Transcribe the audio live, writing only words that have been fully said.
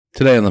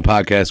Today on the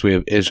podcast, we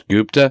have Ish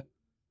Gupta.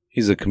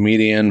 He's a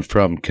comedian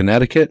from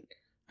Connecticut.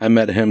 I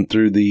met him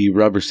through the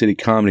Rubber City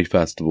Comedy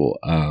Festival.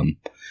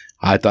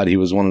 I thought he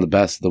was one of the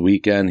best of the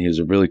weekend. He was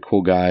a really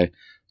cool guy,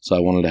 so I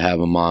wanted to have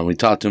him on. We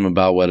talked to him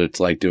about what it's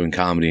like doing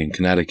comedy in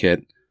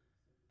Connecticut,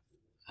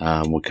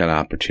 what kind of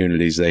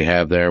opportunities they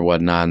have there,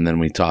 whatnot, and then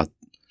we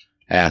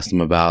asked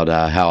him about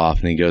how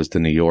often he goes to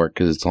New York,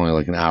 because it's only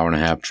like an hour and a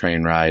half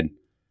train ride,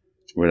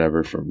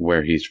 whatever, from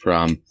where he's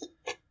from.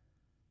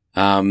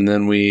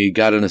 Then we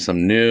got into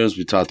some news.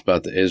 We talked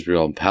about the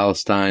Israel and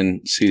Palestine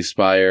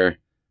ceasefire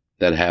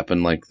that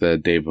happened like the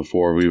day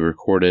before we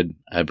recorded,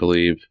 I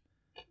believe.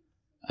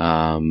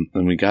 And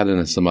we got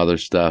into some other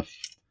stuff.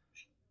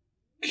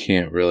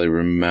 Can't really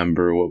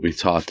remember what we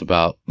talked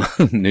about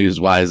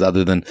news-wise,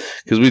 other than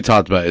because we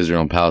talked about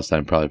Israel and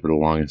Palestine probably for the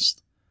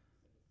longest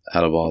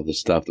out of all the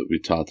stuff that we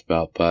talked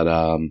about. But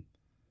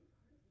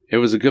it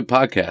was a good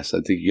podcast.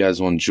 I think you guys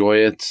will enjoy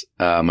it.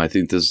 I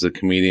think this is a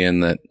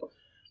comedian that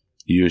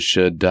you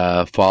should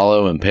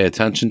follow and pay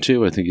attention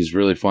to. I think he's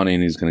really funny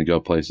and he's going to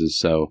go places.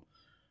 So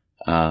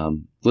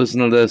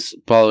listen to this.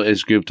 Follow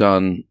Ish Gupta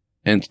on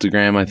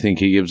Instagram. I think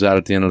he gives out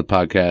at the end of the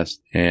podcast.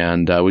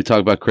 And we talk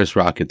about Chris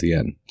Rock at the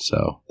end.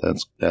 So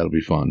that'll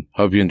be fun.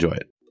 Hope you enjoy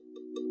it.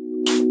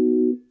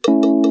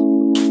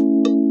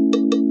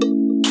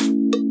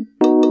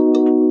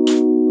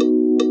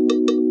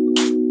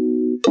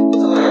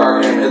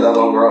 Hit that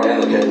little girl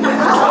and the kid.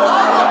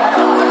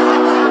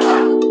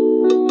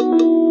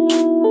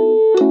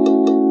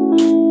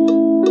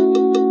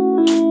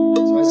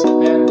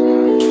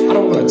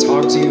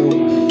 Talk to you.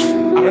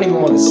 I don't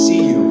even want to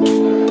see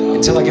you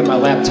until I get my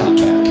laptop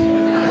back.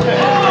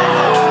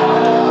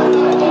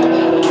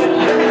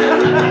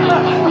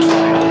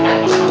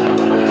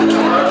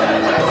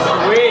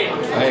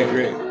 I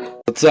agree.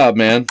 What's up,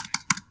 man?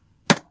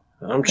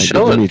 I'm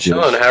chilling.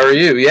 How are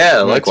you? Yeah,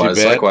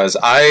 likewise.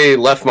 I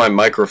left my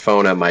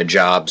microphone at my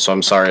job, so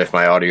I'm sorry if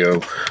my audio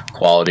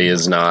quality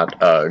is not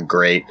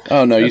great.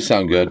 Oh, no, you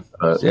sound good.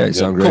 Yeah, you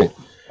sound great. Cool.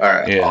 All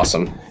right,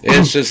 awesome.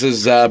 It's just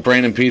as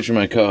Brandon Peach,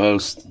 my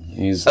co-host.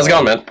 How's it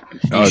going, man?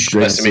 Oh, it's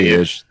great to meet you.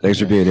 Ish. Thanks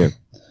for being here.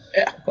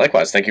 Yeah,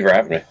 likewise. Thank you for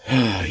having me.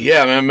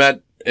 Yeah, man, I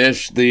met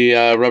Ish the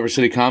Rubber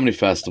City Comedy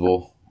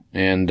Festival,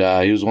 and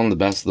he was one of the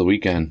best of the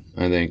weekend,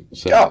 I think.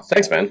 So. Oh,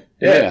 thanks, man.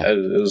 Yeah.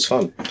 It was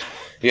fun.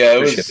 Yeah,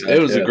 it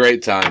was a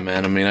great time,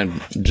 man. I mean, I'm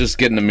just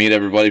getting to meet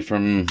everybody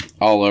from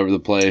all over the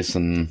place,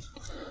 and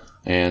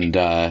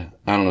I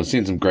don't know,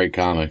 seeing some great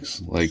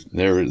comics. Like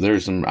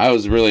there's some. I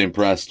was really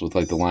impressed with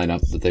like the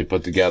lineup that they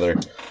put together.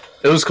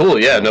 It was cool.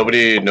 Yeah,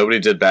 nobody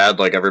did bad.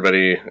 Like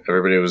everybody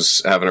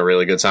was having a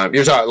really good time.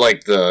 You're talking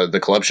like the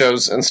club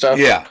shows and stuff.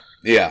 Yeah.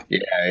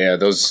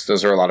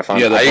 Those are a lot of fun.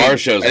 Yeah, the bar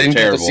shows. I didn't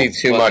get to see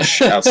too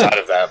much outside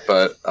of that,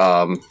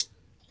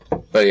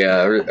 but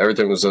yeah,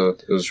 everything was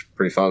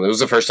pretty fun. It was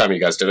the first time you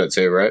guys did it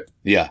too, right?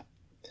 Yeah.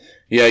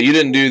 You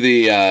didn't do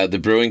the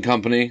brewing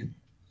company.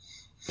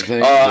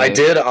 I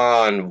did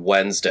on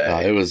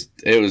Wednesday. It was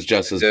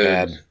just as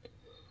bad.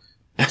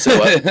 So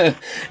what?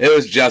 It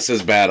was just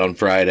as bad on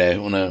Friday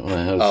when I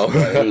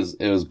hosted.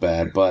 It was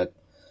bad, but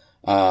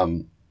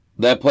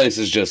that place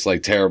is just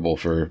like terrible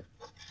for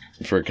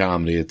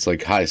comedy. It's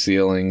like high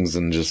ceilings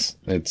and just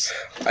it's.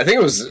 I think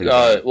it was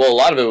a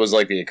lot of it was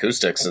like the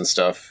acoustics and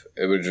stuff.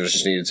 It would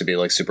just needed to be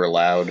like super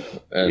loud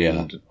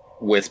and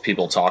with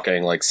people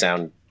talking, like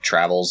sound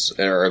travels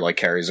or like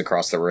carries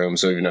across the room.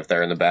 So even if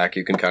they're in the back,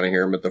 you can kind of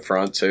hear them at the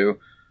front too.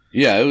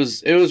 Yeah, it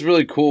was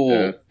really cool.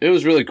 Yeah. It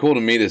was really cool to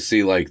me to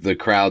see like the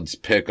crowds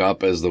pick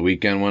up as the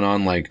weekend went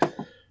on. Like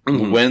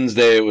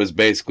Wednesday, it was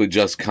basically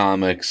just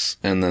comics,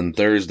 and then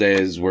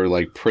Thursdays were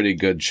like pretty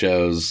good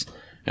shows,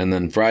 and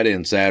then Friday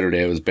and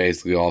Saturday it was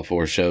basically all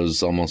 4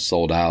 shows almost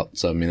sold out.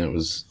 So I mean, it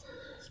was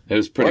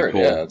pretty cool.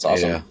 Yeah, that's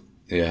awesome.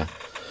 Yeah.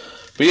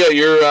 But yeah,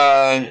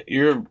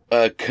 you're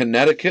a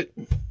Connecticut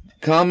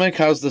comic.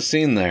 How's the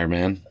scene there,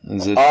 man?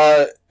 Is it?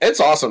 It's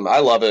awesome. I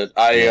love it.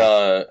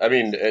 I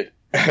mean.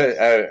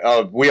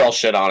 We all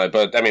shit on it,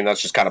 but I mean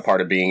that's just kind of part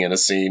of being in a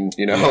scene,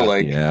 you know.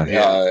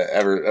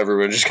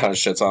 Everyone just kind of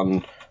shits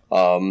on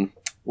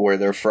where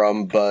they're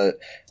from, but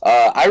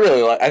I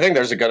really like. I think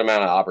there's a good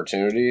amount of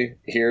opportunity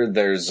here.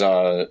 There's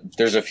a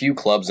few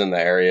clubs in the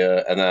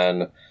area, and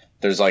then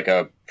there's like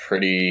a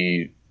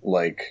pretty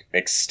like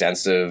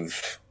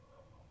extensive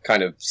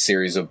kind of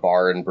series of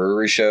bar and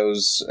brewery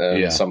shows,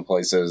 and some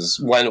places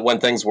when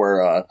things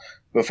were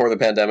before the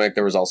pandemic,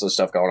 there was also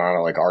stuff going on at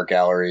like art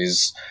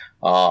galleries.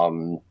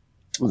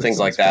 Things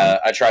like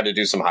that. I tried to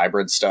do some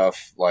hybrid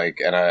stuff,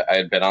 and I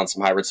had been on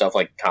some hybrid stuff,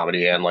 like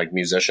comedy and like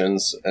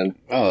musicians and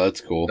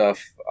that's cool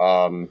stuff.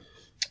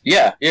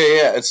 Yeah.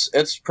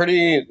 It's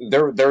pretty.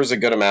 There was a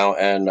good amount,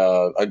 and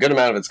a good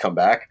amount of it's come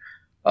back.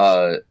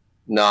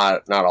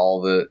 Not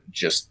all of it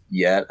just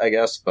yet, I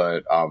guess,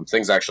 but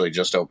things actually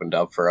just opened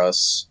up for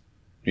us.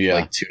 Yeah,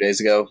 like 2 days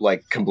ago,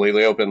 like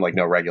completely open, like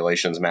no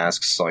regulations,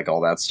 masks, like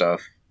all that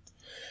stuff.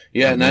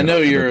 Yeah, and I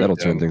know that'll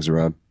turn things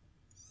around.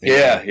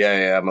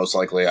 Yeah, most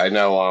likely. I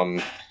know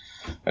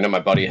I know my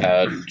buddy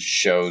had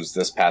shows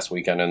this past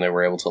weekend, and they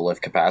were able to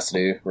lift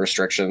capacity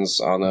restrictions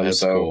on them. That's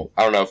so cool.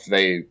 I don't know if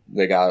they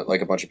got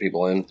like a bunch of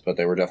people in, but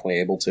they were definitely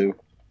able to.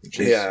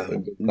 Yeah,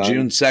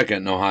 June 2nd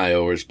in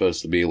Ohio, we're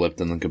supposed to be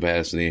lifting the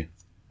capacity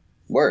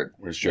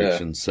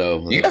restrictions. Yeah.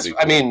 So you guys, cool.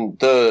 I mean,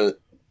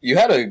 you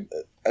had a.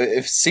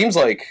 It seemed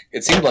like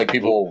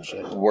people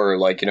were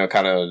like, you know,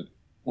 kind of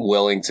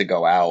willing to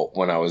go out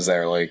when I was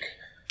there. Like,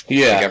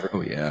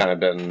 kind of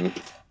been.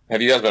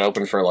 Have you guys been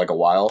open for like a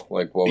while?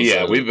 Like, what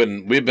was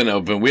we've been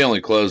open. We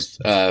only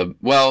closed.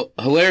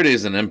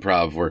 Hilarities and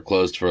Improv were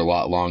closed for a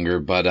lot longer,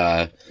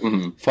 but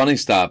Funny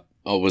Stop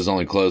was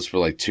only closed for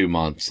like 2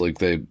 months. Like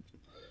they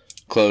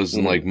closed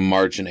in like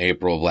March and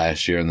April of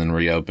last year, and then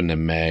reopened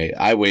in May.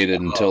 I waited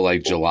until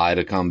like July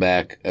to come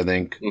back. I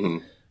think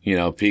you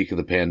know, peak of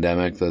the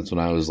pandemic. That's when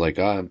I was like,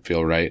 I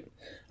feel right.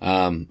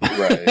 But no,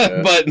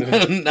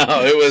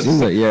 it was.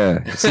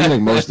 It seems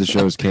like most of the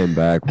shows came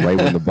back right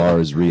when the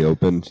bars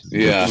reopened.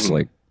 Yeah, just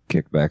like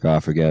kicked back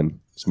off again.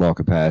 Small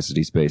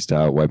capacity, spaced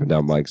out, wiping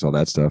down mics, all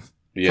that stuff.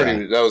 Yeah,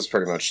 that was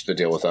pretty much the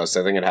deal with us.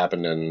 I think it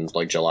happened in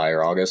like July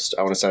or August.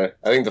 I want to say.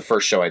 I think the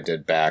first show I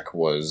did back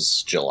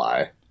was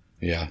July.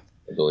 Yeah.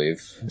 I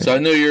believe. So I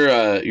know you're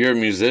a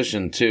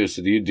musician too.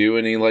 So do you do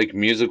any like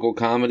musical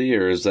comedy,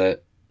 or is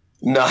that?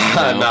 No,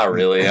 not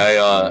really.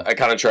 I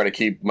kind of try to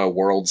keep my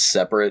world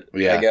separate.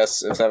 I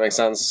guess, if that makes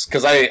sense.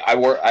 Because I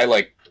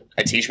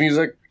teach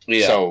music.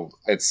 Yeah. So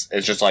it's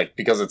just like,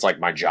 because it's like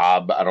my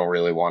job, I don't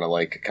really want to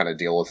like kind of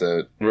deal with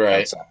it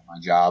outside of my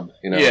job.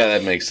 You know. Yeah,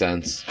 that makes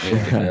sense.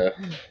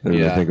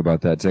 Yeah. Think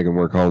about that. Taking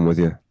work home with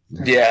you.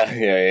 Yeah.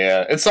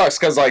 It sucks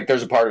because like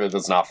there's a part of it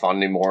that's not fun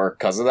anymore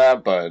because of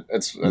that, but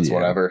it's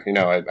whatever. You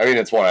know, I mean,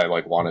 it's what I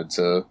like wanted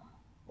to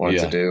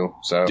do.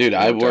 So, dude,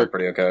 I work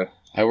pretty okay.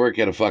 I work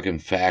at a fucking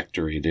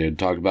factory, dude.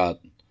 Talk about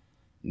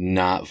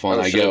not fun.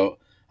 I go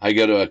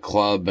to a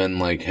club and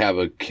like have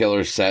a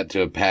killer set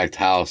to a packed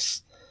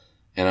house,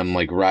 and I'm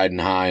like riding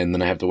high, and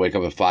then I have to wake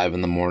up at 5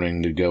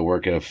 a.m. to go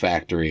work at a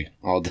factory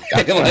all day.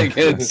 Like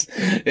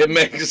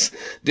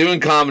doing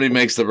comedy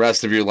makes the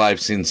rest of your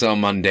life seem so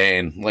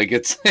mundane. Like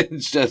it's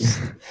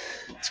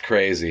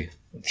crazy.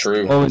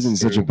 True. I'm always in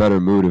such a better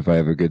mood if I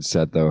have a good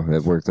set though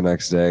at work the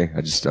next day.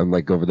 I'm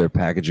like over there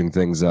packaging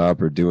things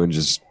up or doing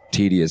just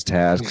tedious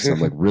tasks.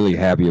 I'm like really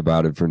happy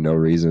about it for no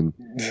reason.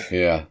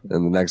 Yeah.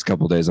 And the next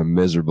couple of days I'm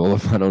miserable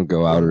if I don't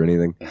go out or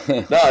anything.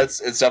 No, it's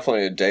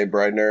definitely a day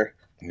brightener.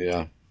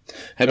 Yeah.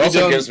 It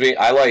also gives me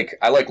I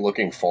like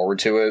looking forward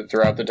to it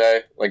throughout the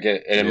day. Like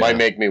it might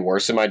make me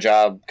worse in my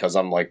job because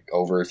I'm like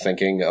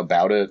overthinking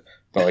about it.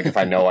 But like if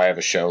I know I have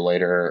a show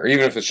later, or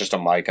even if it's just a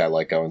mic I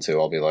like going to,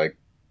 I'll be like,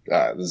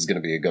 this is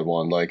gonna be a good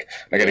one. Like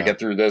I got to get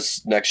through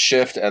this next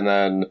shift, and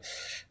then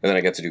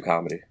I get to do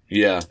comedy.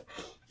 Yeah.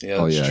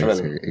 Yeah.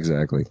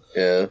 Exactly.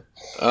 Yeah.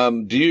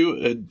 Do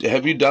you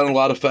have you done a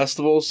lot of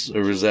festivals,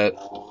 or was that?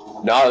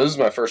 No, this is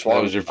my first one.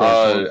 That was your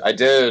first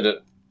one.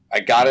 I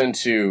got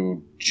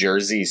into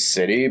Jersey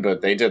City,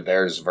 but they did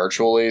theirs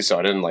virtually, so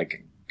I didn't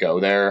like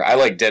go there. I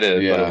like did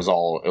it, but it was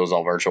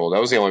all virtual.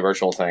 That was the only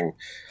virtual thing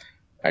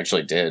I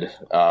actually did.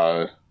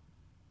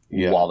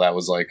 While that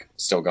was like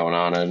still going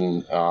on,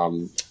 and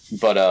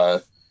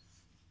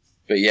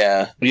but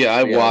yeah,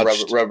 I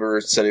watched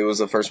Rubber City was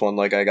the first one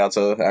like I got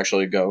to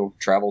actually go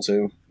travel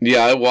to.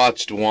 Yeah, I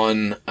watched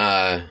one.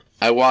 I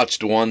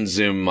watched one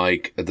Zoom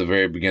mic at the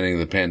very beginning of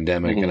the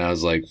pandemic, and I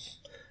was like,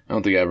 I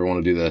don't think I ever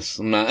want to do this.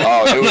 I'm not.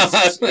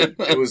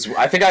 It was.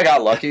 I think I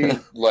got lucky,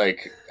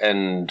 like,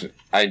 and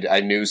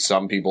I knew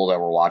some people that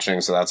were watching,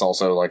 so that's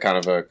also like kind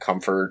of a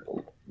comfort,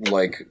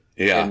 like,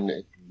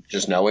 in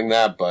just knowing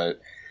that.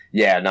 But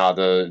yeah, no,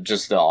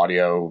 the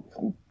audio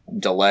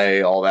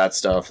delay, all that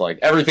stuff, like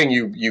everything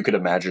you could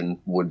imagine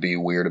would be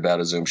weird about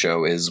a Zoom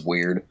show is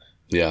weird.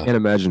 Yeah. I can't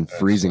imagine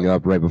freezing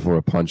up right before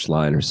a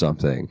punchline or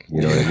something.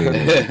 You know what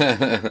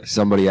I mean?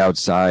 Somebody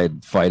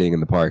outside fighting in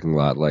the parking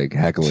lot, like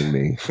heckling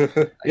me.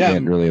 I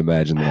can't really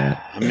imagine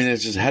that. I mean,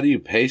 it's just, how do you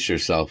pace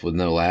yourself with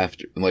no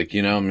laughter? Like,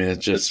 you know, I mean,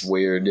 it's just. It's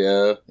weird,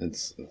 yeah.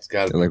 It's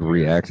got to like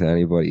react to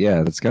anybody.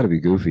 Yeah, that's got to be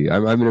goofy. I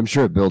mean, I'm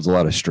sure it builds a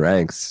lot of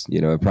strengths.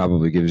 You know, it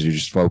probably gives you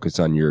just focus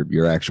on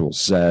your actual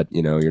set.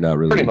 You know, you're not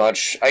really. Pretty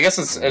much. I guess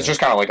it's just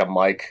kind of like a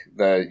mic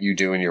that you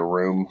do in your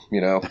room,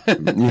 you know?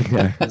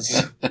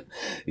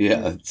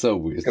 Yeah. It's so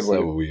weird. It's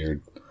so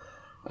weird.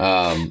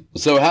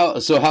 So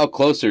how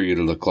close are you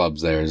to the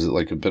clubs there? Is it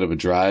like a bit of a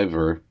drive,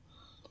 or?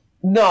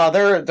 No,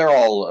 they're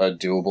all a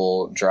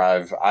doable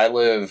drive. I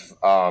live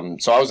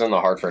so I was in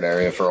the Hartford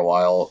area for a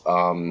while,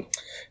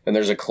 and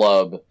there's a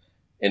club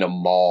in a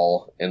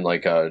mall in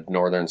like a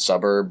northern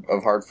suburb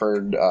of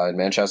Hartford, in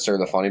Manchester,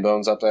 the Funny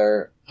Bones up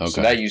there. Okay.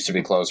 So that used to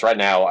be close. Right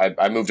now,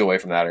 I moved away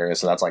from that area,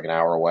 so that's like an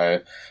hour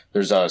away.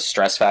 There's a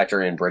Stress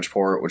Factory in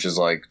Bridgeport, which is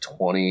like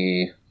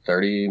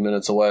 30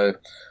 minutes away.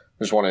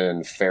 There's one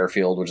in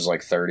Fairfield, which is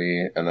like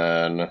 30, and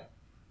then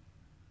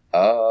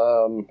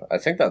I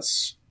think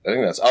that's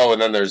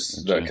and then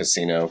there's the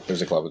casino.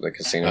 There's a club with the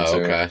casino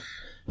too. Okay.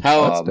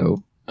 That's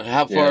dope.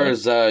 How far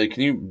is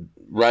can you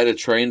ride a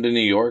train to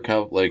New York?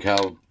 How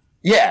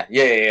Yeah.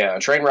 A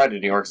train ride to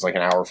New York is like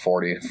an hour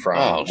 40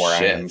 from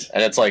where I am,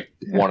 and it's like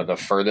one of the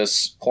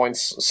furthest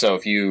points. So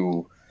if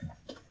you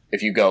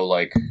go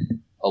like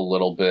a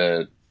little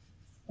bit,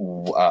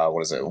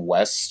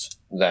 west,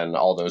 then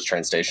all those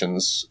train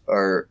stations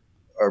are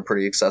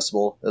pretty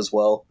accessible as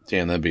well.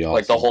 Damn, that'd be awesome.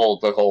 Like the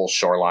whole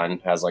shoreline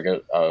has like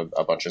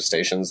a bunch of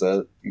stations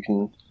that you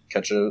can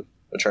catch a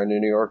train to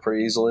New York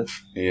pretty easily.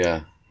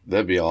 Yeah,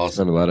 that'd be awesome.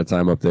 Spend a lot of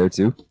time up there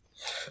too.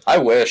 I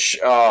wish.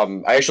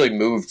 I actually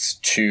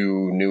moved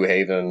to New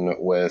Haven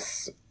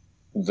with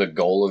the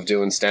goal of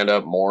doing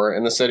stand-up more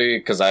in the city,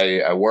 because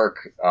I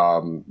work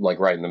like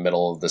right in the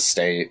middle of the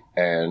state,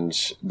 and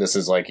this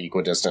is like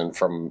equidistant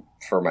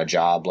for my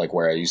job, like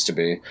where I used to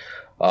be,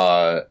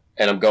 and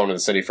I'm going to the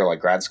city for like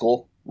grad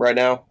school right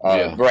now.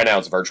 Right now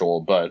it's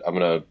virtual, but I'm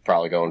gonna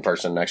probably go in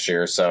person next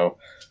year. So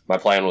my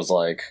plan was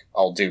like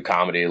I'll do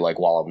comedy like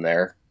while I'm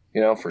there,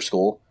 for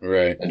school,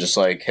 right, and just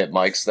like hit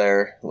mics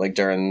there like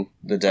during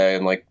the day,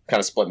 and like kind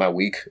of split my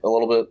week a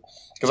little bit.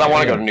 Because I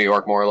want to go to New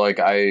York more. Like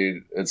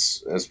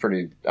it's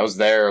pretty. I was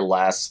there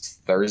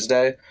last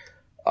Thursday,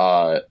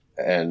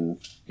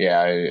 and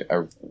yeah,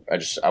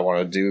 I want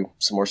to do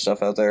some more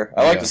stuff out there.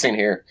 I like the scene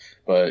here,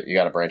 but you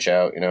got to branch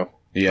out,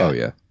 Yeah. Oh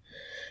yeah.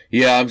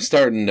 Yeah,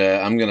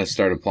 I'm gonna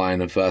start applying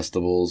to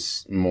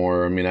festivals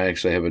more. I mean, I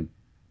actually have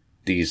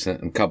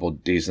a couple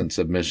decent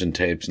submission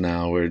tapes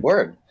now.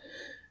 Word.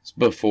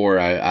 Before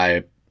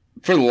I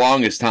for the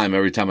longest time,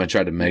 every time I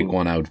tried to make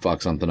one, I would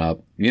fuck something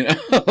up.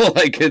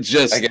 Like it's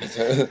just.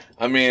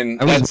 I mean,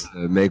 I was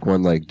to make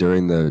one like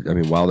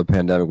while the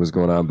pandemic was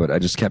going on, but I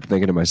just kept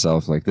thinking to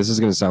myself, like, this is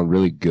going to sound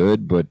really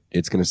good, but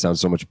it's going to sound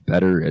so much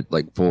better at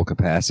like full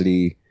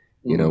capacity.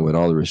 When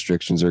all the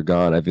restrictions are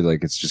gone, I feel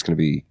like it's just going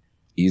to be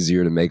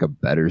easier to make a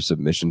better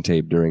submission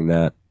tape during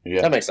that.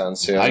 Yeah, that makes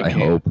sense. Yeah, I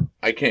hope.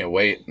 I can't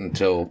wait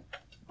until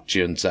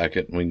June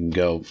 2nd. We can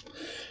go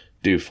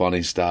do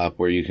funny stop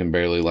where you can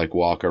barely like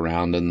walk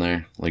around in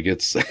there. Like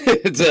it's a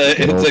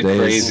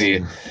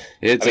crazy.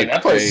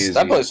 That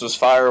place was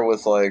fire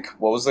with like,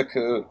 what was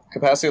the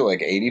capacity?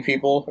 Like 80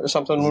 people or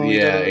something? When we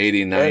did it?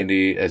 80,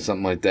 90, right?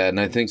 Something like that. And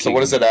I think so.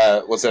 What's it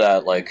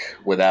at like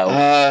without?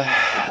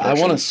 I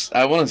want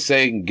to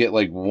say you can get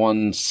like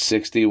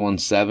 160,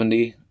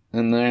 170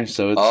 in there.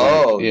 So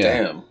it's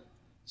damn.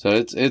 So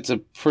it's a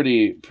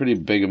pretty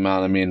big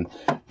amount. I mean,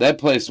 that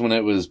place when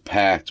it was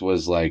packed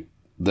was like,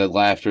 the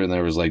laughter in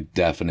there was like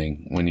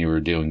deafening when you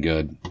were doing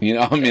good.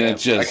 I mean,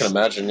 it's just. I can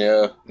imagine,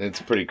 yeah.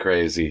 It's pretty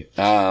crazy.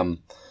 But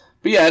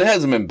yeah, it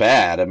hasn't been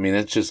bad. I mean,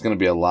 it's just going to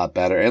be a lot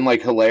better. And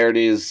like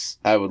Hilarities,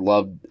 I would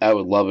love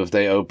if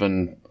they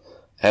open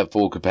at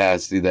full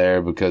capacity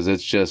there, because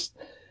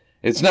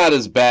it's not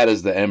as bad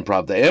as the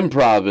Improv. The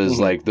Improv is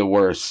like the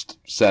worst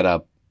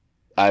setup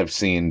I've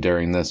seen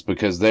during this,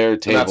 because their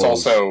tables. And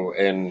that's also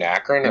in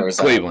Akron, or is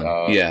Cleveland?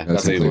 That,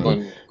 that's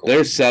Cleveland. Cool.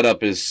 Their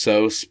setup is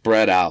so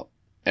spread out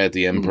at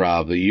the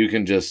Improv that you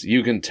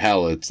can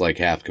tell it's like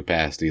half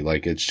capacity.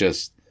 Like it's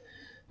just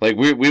like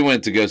we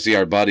went to go see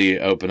our buddy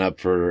open up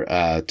for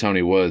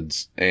Tony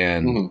Woods,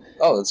 and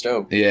oh, that's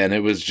dope. Yeah, and it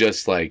was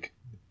just like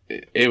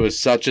it was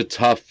such a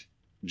tough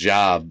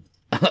job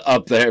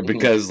up there,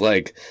 because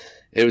like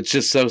it was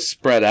just so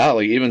spread out.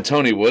 Like even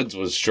Tony Woods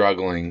was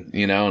struggling,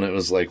 and it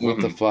was like, what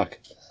the fuck?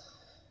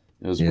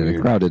 It was weird. The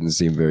crowd didn't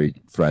seem very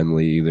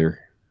friendly either.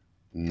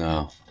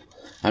 No.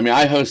 I mean,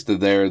 I hosted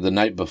there the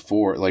night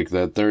before, like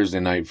the Thursday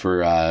night for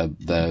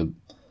their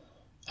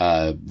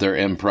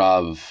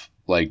improv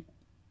like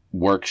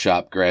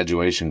workshop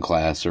graduation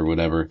class or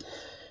whatever,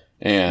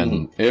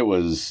 and it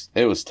was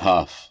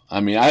tough. I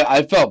mean,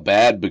 I felt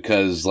bad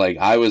because like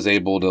I was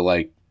able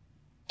to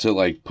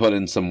put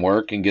in some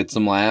work and get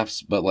some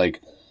laughs, but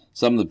like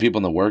some of the people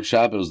in the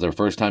workshop, it was their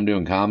first time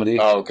doing comedy.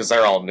 Oh, because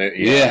they're all new.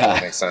 Yeah,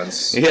 that makes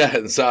sense. Yeah,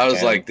 and so I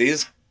was like,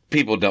 these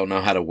people don't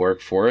know how to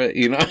work for it,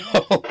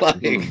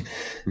 like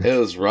it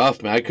was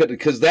rough, man. I couldn't,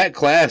 because that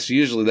class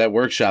usually, that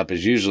workshop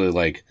is usually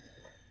like,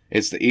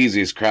 it's the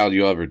easiest crowd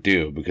you'll ever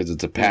do, because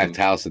it's a packed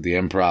house at the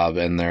Improv,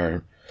 and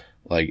they're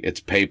like,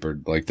 it's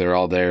papered, like they're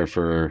all there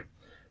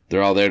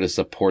to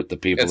support the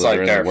people that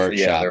are in the workshop.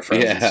 Yeah, their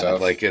friends and stuff.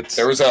 Like it's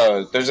there's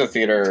a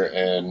theater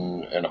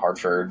in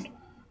Hartford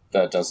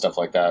that does stuff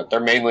like that. They're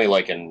mainly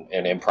like an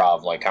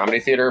improv like comedy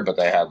theater, but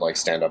they had like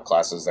stand-up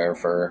classes there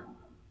for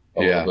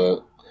a little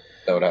bit.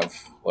 That would have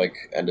like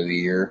end of the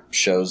year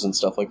shows and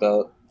stuff like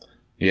that.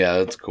 Yeah,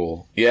 that's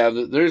cool. Yeah,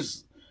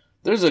 there's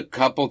a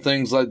couple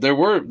things like there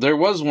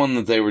was one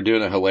that they were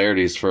doing at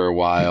Hilarities for a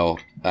while,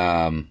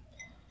 and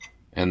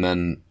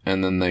then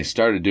they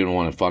started doing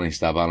one at Funny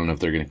Stuff. I don't know if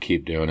they're gonna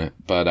keep doing it,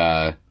 but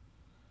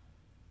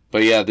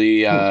yeah,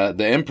 the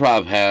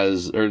Improv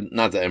has, or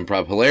not the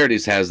Improv,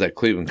 Hilarities has that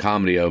Cleveland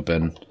Comedy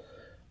Open,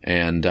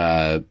 and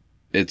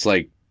it's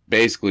like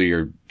basically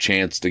your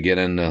chance to get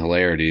into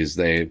Hilarities.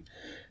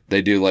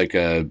 They do like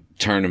a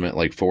tournament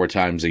like 4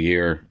 times a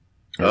year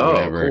or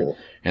whatever. Cool.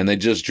 And they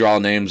just draw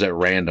names at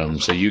random.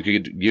 So you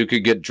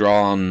could get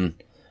drawn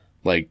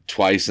like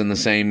twice in the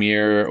same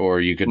year, or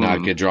you could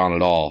not get drawn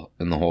at all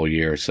in the whole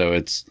year. So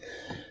it's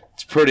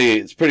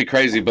it's pretty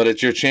crazy, but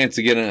it's your chance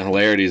to get in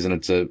hilarities, and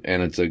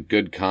it's a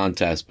good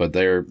contest. But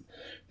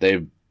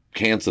they've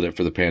canceled it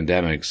for the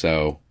pandemic,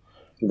 so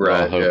we're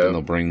all hoping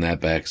they'll bring that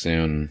back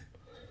soon.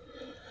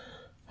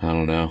 I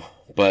don't know,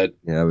 but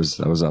yeah, I was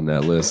on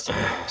that list.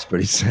 It's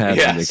pretty sad.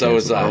 Yeah, so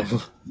was I.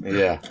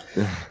 Yeah,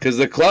 because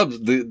the clubs,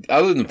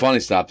 other than Funny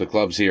Stop, the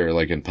clubs here are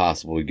like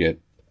impossible to get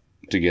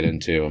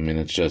into. I mean,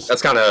 it's just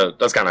that's kind of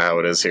how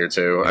it is here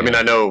too. Yeah. I mean,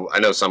 I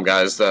know some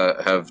guys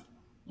that have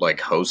like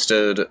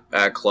hosted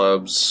at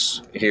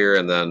clubs here,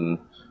 and then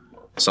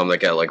some that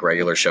get like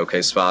regular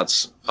showcase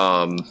spots.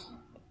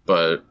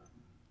 But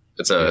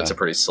it's a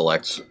pretty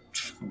select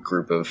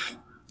group of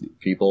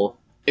people.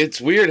 It's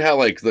weird how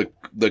like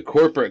the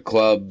corporate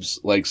clubs,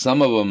 like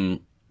some of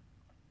them,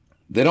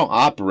 they don't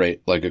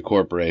operate like a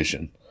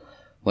corporation.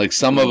 Like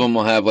some of them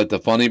will have like the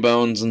Funny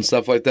Bones and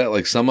stuff like that.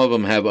 Like some of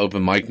them have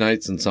open mic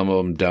nights and some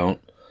of them don't.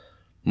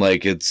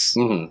 Like it's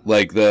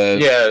like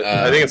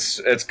I think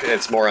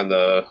it's more on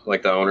the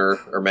like the owner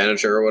or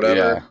manager or whatever.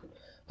 Yeah.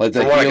 Like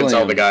from what I can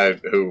tell, the guy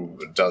who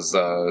does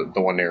the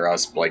one near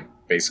us, like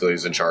basically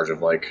is in charge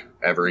of like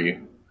every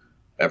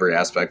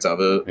aspect of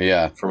it.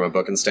 Yeah. From a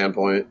booking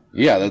standpoint.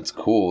 Yeah, that's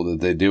cool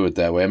that they do it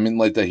that way. I mean,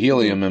 like the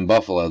Helium in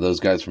Buffalo, those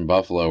guys from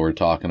Buffalo were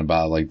talking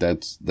about like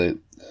it's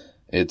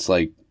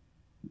like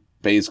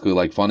basically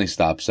like Funny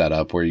Stop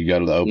setup where you go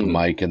to the open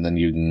mic and then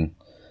you can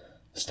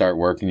start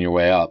working your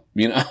way up.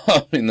 You know,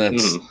 I mean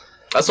that's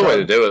the way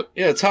to do it.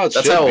 Yeah, it's how it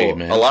should be,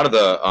 man. A lot of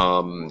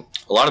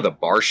the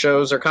bar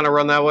shows are kind of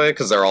run that way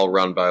because they're all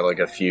run by like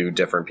a few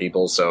different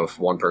people. So if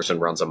one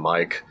person runs a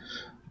mic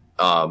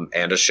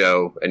and a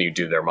show, and you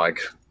do their mic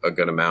a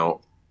good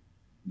amount,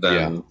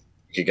 then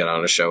you get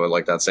on a show at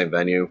like that same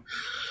venue.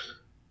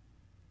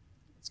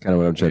 It's kind of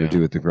what I'm trying to do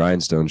with the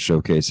Grindstone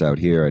showcase out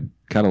here. I'd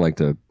kind of like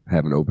to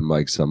have an open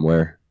mic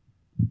somewhere.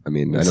 I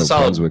mean, I know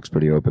Brunswick's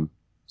pretty open.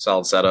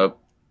 Solid setup.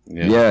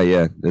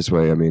 Yeah. This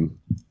way, I mean,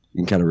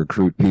 you can kind of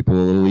recruit people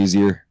a little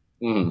easier.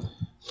 Mm-hmm.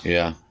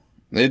 Yeah.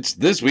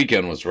 This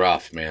weekend was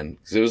rough, man.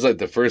 'Cause it was like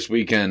the first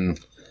weekend.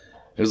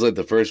 It was like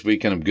the first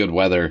weekend of good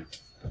weather,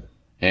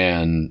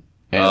 and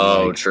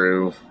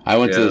true. I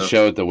went to the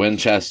show at the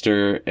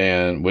Winchester,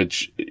 and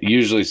which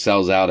usually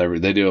sells out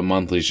they do a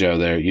monthly show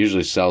there. It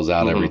usually sells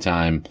out every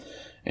time,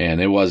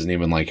 and it wasn't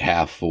even like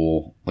half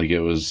full. Like it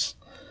was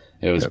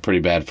pretty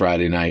bad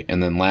Friday night,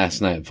 and then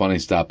last night, Funny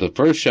Stop. The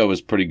first show was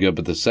pretty good,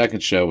 but the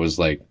second show was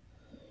like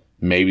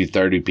maybe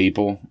 30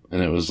 people,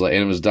 and it was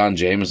Don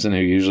Jameson, who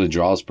usually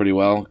draws pretty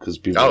well because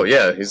people. Oh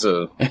yeah,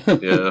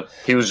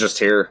 he was just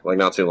here like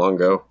not too long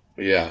ago.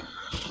 Yeah,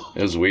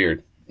 it was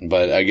weird.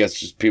 But I guess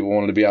just people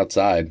wanted to be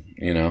outside,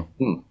 you know?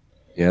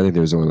 Yeah, I think there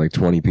was only like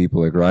 20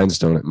 people at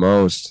Grindstone at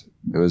most.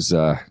 It was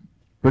a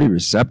pretty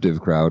receptive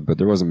crowd, but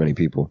there wasn't many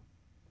people.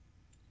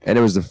 And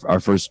it was our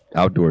first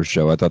outdoor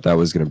show. I thought that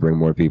was going to bring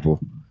more people.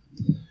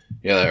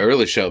 Yeah, the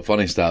early show,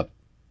 Funny Stop,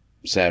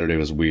 Saturday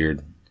was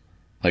weird.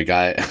 Like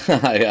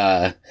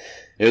it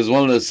was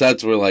one of those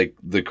sets where like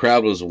the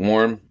crowd was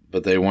warm,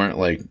 but they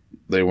were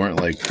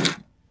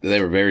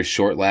very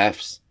short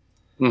laughs.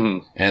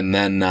 Mm-hmm.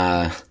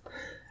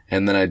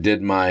 And then I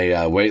did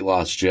my weight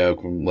loss joke,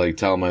 like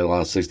telling them I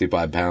lost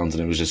 65 pounds,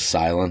 and it was just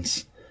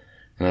silence.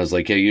 And I was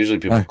like, "Hey, usually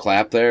people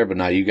clap there, but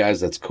not you guys.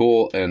 That's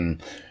cool."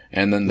 And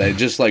then they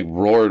just like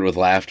roared with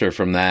laughter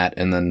from that,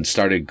 and then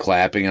started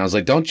clapping. I was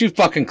like, "Don't you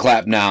fucking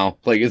clap now!"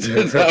 Like it's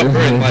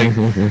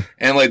over.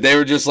 And like they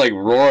were just like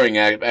roaring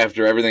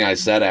after everything I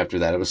said after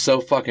that. It was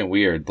so fucking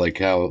weird, like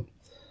how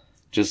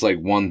just like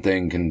one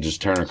thing can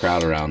just turn a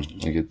crowd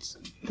around. Like it's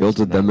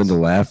filtered them into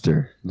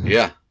laughter.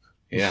 Yeah.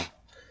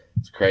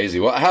 It's crazy.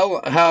 Well,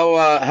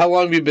 how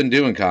long have you been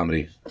doing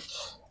comedy?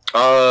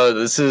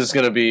 This is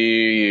gonna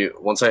be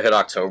once I hit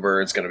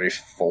October. It's gonna be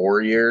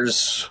 4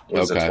 years.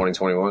 Was it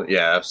 2021?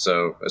 Yeah.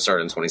 So I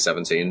started in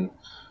 2017.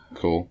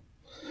 Cool.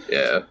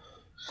 Yeah.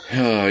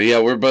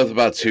 Yeah, we're both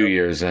about 2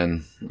 years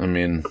in. I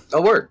mean.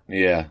 Oh, word.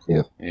 Yeah.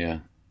 It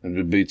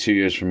would be 2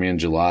 years for me in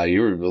July.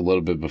 You were a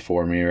little bit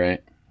before me,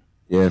 right?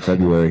 Yeah,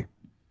 February.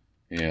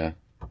 Yeah.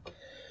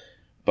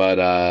 But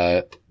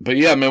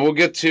yeah, man, we'll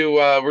get to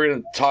we're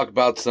gonna talk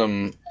about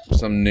some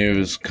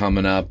news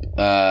coming up.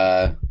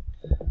 I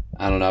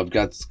don't know, I've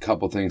got a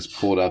couple things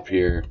pulled up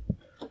here.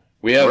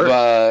 We have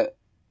the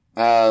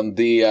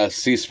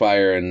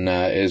ceasefire in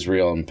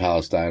Israel and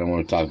Palestine. I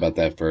want to talk about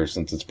that first,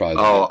 since it's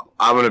probably.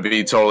 I'm gonna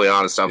be totally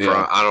honest up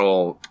front.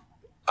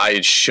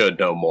 I should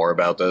know more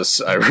about this.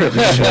 I really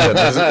should.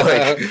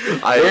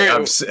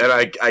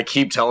 I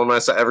keep telling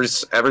myself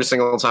every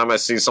single time I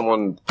see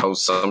someone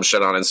post some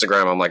shit on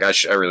Instagram, I'm like, I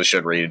really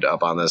should read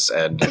up on this,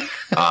 and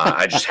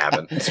I just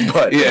haven't.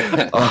 But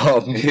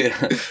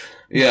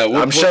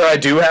I'm sure I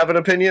do have an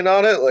opinion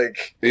on it.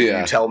 Like,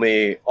 you tell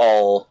me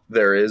all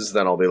there is,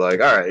 then I'll be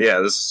like, all right,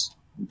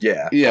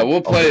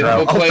 we'll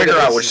figure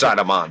out which side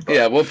I'm on. But,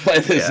 yeah, we'll play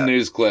this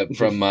news clip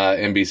from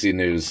NBC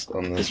News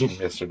on this from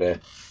yesterday.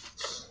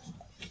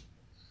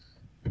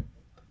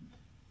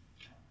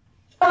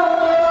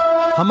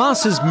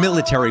 Hamas's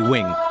military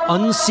wing,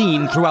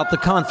 unseen throughout the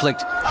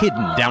conflict,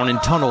 hidden down in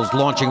tunnels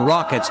launching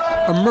rockets,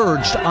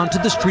 emerged onto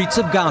the streets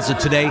of Gaza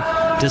today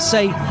to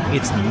say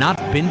it's not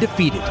been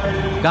defeated.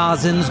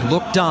 Gazans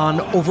looked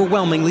on,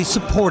 overwhelmingly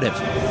supportive.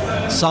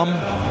 Some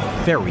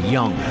very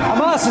young.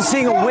 Hamas is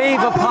seeing a wave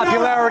of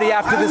popularity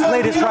after this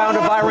latest round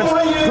of violence,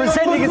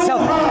 presenting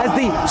itself as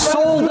the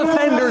sole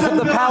defenders of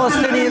the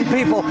Palestinian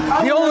people,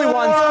 the only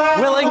ones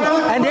willing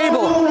and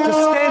able to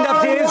stand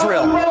up to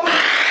Israel.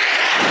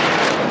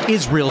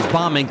 Israel's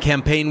bombing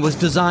campaign was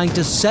designed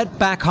to set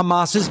back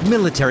Hamas's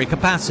military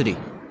capacity.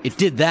 It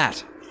did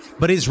that.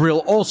 But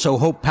Israel also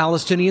hoped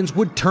Palestinians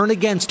would turn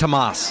against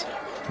Hamas.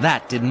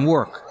 That didn't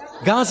work.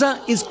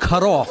 Gaza is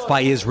cut off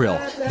by Israel.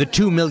 The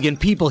 2 million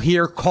people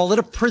here call it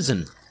a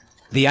prison.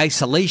 The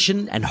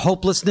isolation and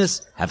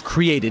hopelessness have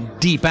created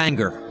deep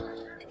anger.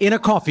 In a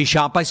coffee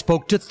shop, I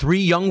spoke to 3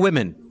 young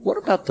women. What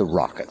about the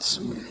rockets?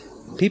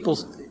 People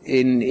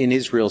in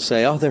Israel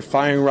say, oh, they're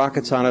firing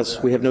rockets on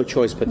us. We have no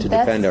choice but to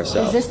defend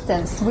ourselves.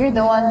 Resistance. We're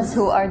the ones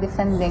who are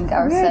defending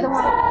ourselves.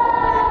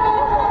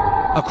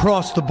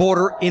 Across the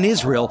border in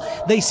Israel,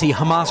 they see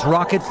Hamas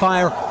rocket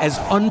fire as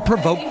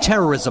unprovoked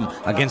terrorism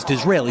against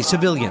Israeli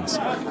civilians.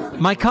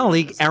 My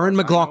colleague Aaron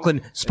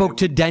McLaughlin spoke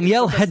to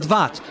Daniel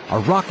Hedvat. A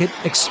rocket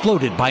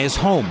exploded by his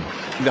home.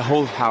 The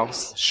whole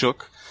house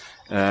shook.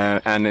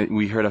 And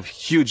we heard a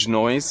huge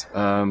noise.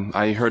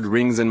 I heard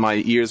rings in my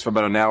ears for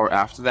about an hour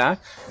after that.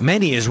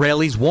 Many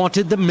Israelis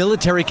wanted the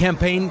military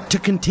campaign to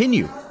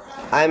continue.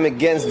 I'm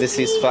against the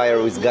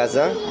ceasefire with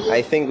Gaza.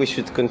 I think we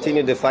should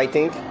continue the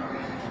fighting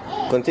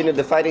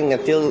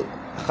until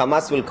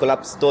Hamas will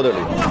collapse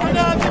totally.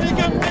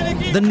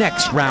 The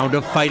next round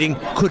of fighting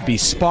could be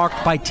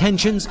sparked by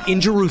tensions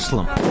in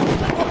Jerusalem.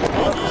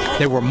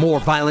 There were more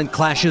violent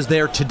clashes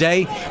there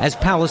today as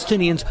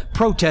Palestinians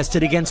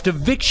protested against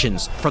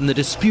evictions from the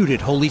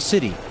disputed Holy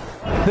City.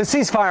 The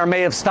ceasefire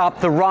may have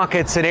stopped the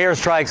rockets and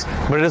airstrikes,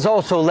 but it has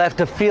also left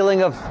a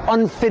feeling of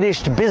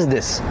unfinished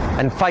business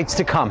and fights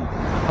to come.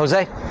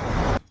 Jose?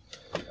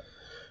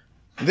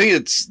 I think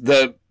it's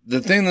the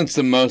thing that's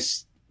the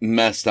most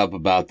messed up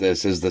about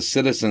this is the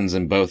citizens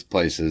in both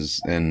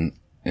places, in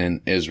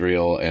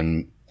Israel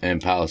and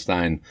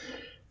Palestine.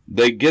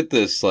 They get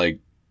this like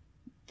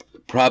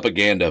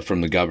propaganda from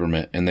the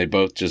government and they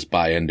both just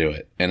buy into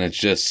it, and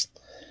it's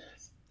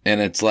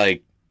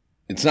like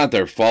it's not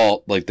their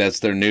fault, like that's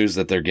their news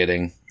that they're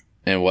getting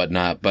and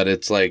whatnot, but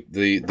it's like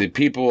the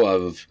people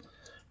of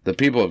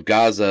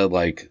Gaza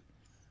like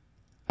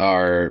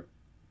are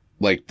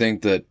like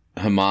think that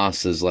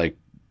Hamas is like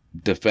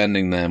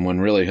defending them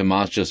when really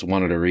Hamas just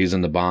wanted a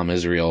reason to bomb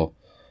Israel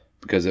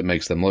because it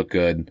makes them look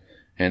good,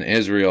 and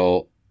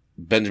Israel,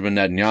 Benjamin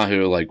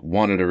Netanyahu, like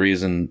wanted a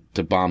reason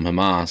to bomb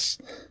Hamas.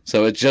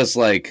 So it's just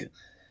like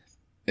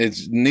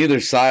it's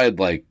neither side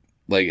like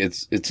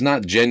it's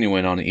not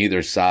genuine on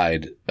either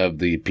side of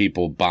the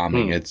people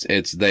bombing.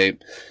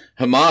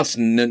 Hamas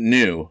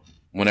knew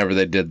whenever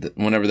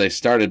they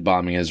started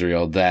bombing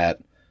Israel that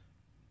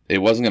it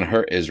wasn't going to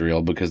hurt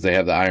Israel because they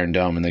have the Iron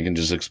Dome and they can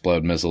just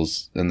explode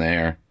missiles in the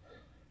air.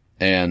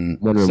 And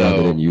wondering why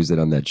they didn't use it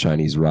on that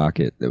Chinese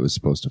rocket that was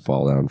supposed to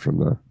fall down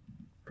from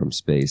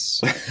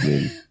space. I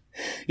mean,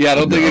 yeah, I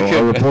don't think it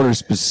can. A reporter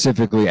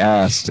specifically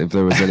asked if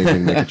there was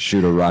anything that could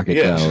shoot a rocket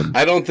down.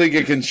 I don't think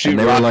it can shoot and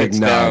they rockets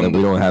were like, down. No, that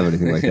we don't have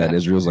anything like that. And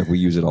Israel's like, we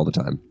use it all the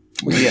time.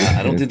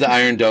 I don't think the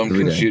Iron Dome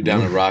can shoot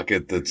down a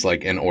rocket that's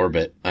like in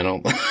orbit. I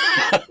don't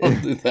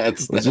think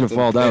that's it's going to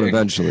fall down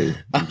eventually.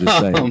 I'm just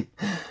saying.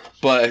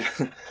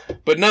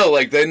 But no,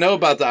 like they know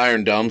about the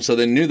Iron Dome, so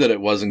they knew that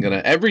it wasn't going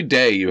to. Every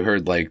day you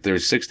heard like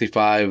there's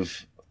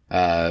 65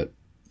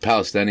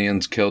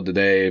 Palestinians killed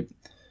today,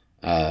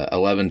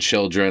 11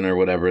 children or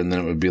whatever, and then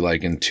it would be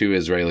like, and 2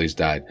 Israelis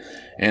died.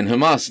 And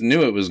Hamas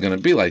knew it was going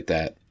to be like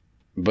that,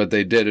 but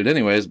they did it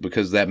anyways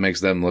because that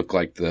makes them look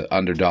like the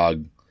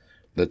underdog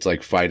that's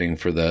like fighting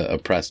for the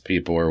oppressed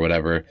people or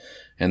whatever.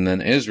 And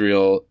then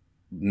Israel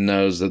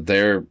knows that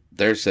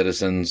their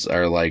citizens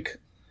are like,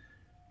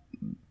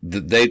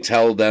 they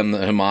tell them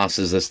that Hamas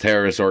is this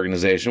terrorist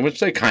organization, which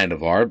they kind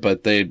of are,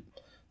 but they're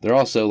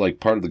also like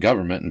part of the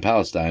government in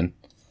Palestine.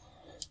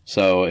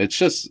 So it's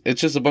just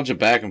a bunch of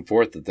back and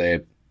forth that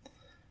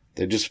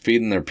they're just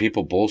feeding their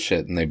people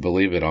bullshit and they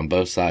believe it on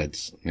both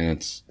sides. I mean,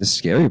 it's the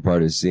scary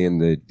part is seeing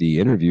the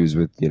interviews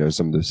with,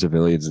 some of the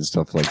civilians and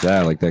stuff like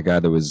that. Like that guy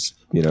that was,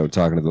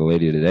 talking to the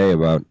lady today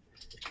about,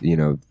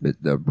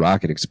 the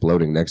rocket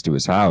exploding next to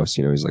his house.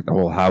 He's like, the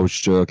whole house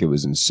shook. It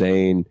was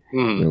insane.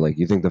 They're like,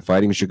 you think the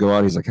fighting should go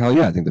on? He's like, hell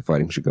yeah, I think the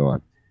fighting should go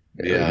on.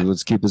 Yeah.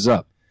 Let's keep this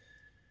up.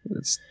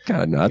 It's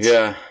kind of nuts.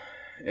 Yeah,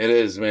 it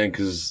is, man,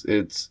 because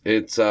it's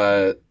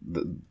the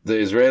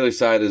Israeli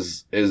side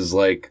is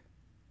like,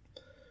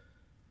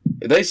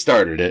 they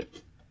started it.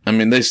 I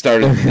mean, they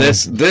started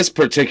this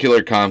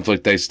particular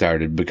conflict. They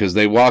started because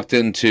they walked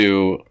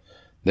into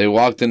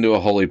a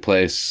holy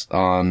place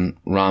on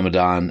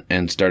Ramadan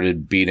and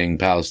started beating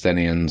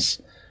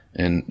Palestinians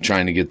and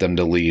trying to get them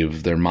to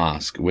leave their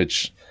mosque,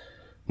 which,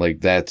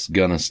 like, that's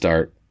gonna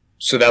start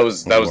So that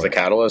was the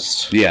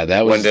catalyst. Yeah,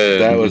 when did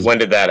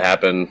that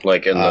happen?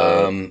 Like in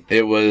the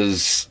it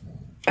was,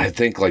 I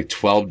think, like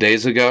 12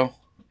 days ago,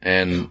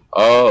 and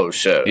oh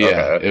shit,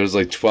 yeah, okay. it was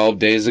like 12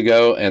 days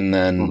ago, and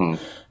then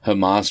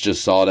Hamas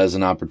just saw it as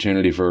an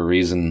opportunity for a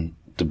reason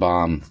to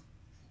bomb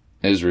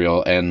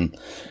Israel, and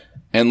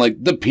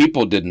like the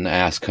people didn't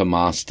ask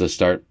Hamas to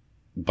start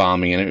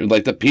bombing, and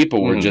like the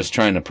people were just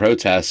trying to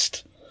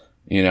protest,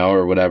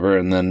 or whatever,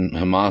 and then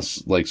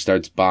Hamas like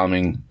starts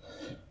bombing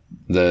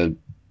the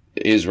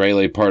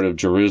Israeli part of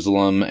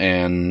Jerusalem,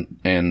 and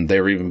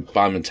they were even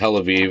bombing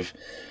Tel Aviv,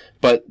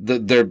 but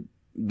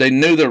they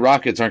knew their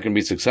rockets aren't going to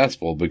be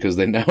successful because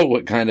they know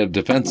what kind of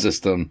defense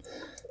system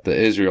that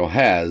Israel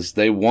has.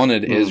 They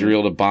wanted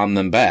Israel to bomb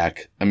them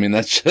back. I mean,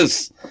 that's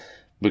just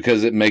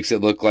because it makes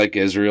it look like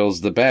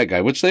Israel's the bad guy,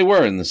 which they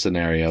were in the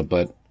scenario,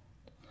 but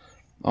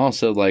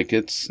also like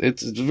it's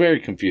very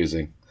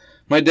confusing.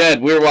 My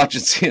dad, we were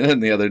watching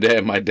CNN the other day,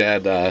 and my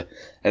dad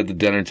at the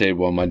dinner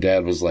table, and my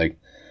dad was like,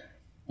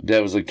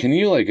 can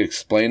you like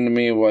explain to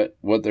me what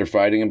they're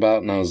fighting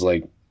about? And I was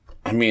like,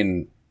 I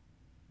mean,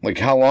 like,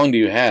 how long do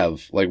you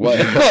have? Like, what?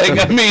 Like,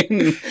 I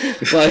mean,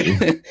 like,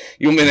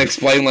 you want me to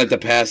explain like the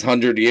past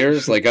 100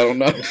 years? Like, I don't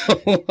know.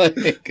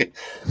 Like,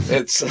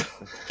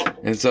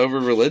 it's over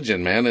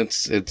religion, man.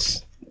 It's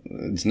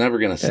never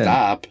gonna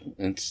stop.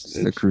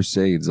 It's the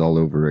Crusades all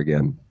over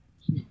again.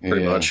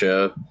 Pretty much,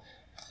 yeah.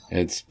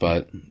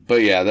 But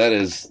yeah, that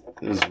is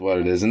what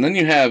it is. And then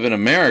you have in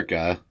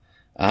America,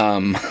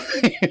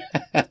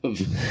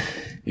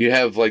 you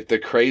have like the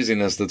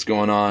craziness that's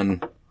going on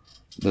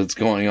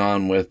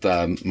with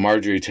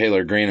Marjorie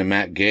Taylor Greene and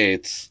Matt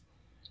Gaetz.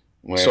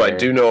 So I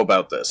do know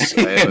about this.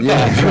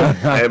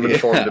 I am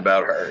informed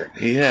about her.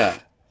 Yeah.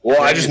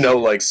 Well, I just know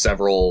like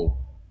several.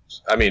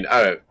 I mean,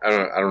 I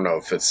don't know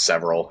if it's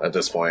several at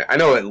this point. I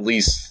know at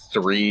least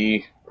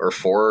 3 or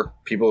 4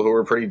 people who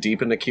are pretty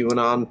deep into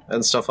QAnon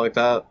and stuff like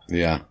that.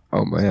 Yeah.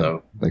 Oh man.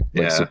 So, like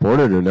support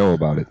it or know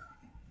about it?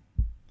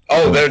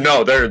 Oh,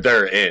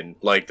 they're in.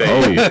 Like they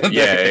no,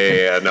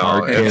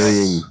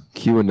 carrying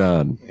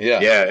QAnon.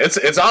 Yeah.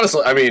 It's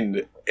honestly, I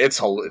mean, it's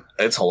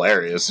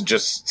hilarious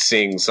just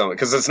seeing some,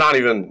 because it's not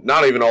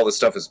even all this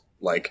stuff is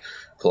like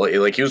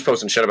he was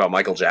posting shit about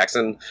Michael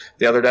Jackson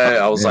the other day.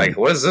 I was like,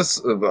 what is this?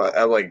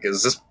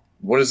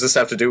 What does this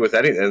have to do with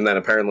anything? And then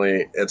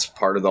apparently it's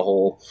part of the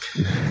whole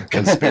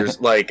conspiracy.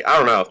 Like, I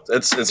don't know.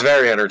 It's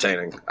very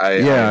entertaining. I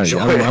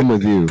enjoy it. I'm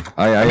with you.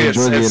 I mean,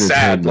 enjoy the entertainment.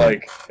 Sad.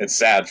 Like, it's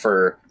sad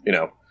for,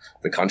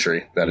 the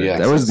country that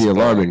was the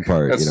alarming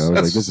part. I was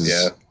like,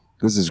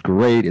 this is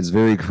great. It's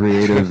very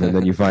creative, and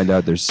then you find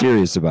out they're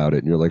serious about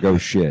it, and you're like, oh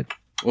shit.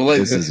 Well, like,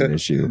 this is an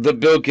issue. The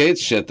Bill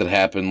Gates shit that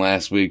happened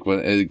last week when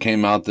it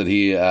came out that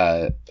he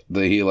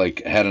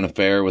like had an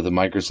affair with a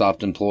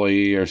Microsoft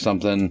employee or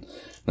something.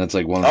 That's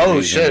like one of the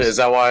reasons. Shit! Is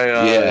that why?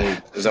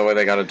 Is that why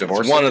they got a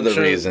divorce? It's one of the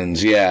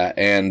reasons, yeah.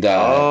 And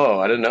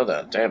I didn't know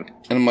that. Damn.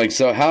 And I'm like,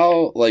 so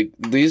how? Like,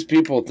 these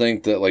people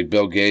think that like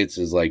Bill Gates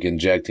is like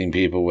injecting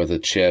people with a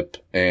chip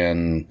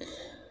and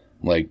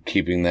like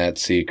keeping that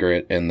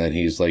secret, and that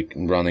he's like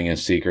running a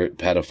secret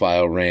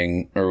pedophile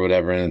ring or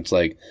whatever. And it's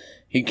like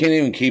he can't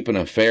even keep an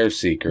affair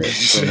secret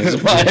from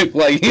his wife.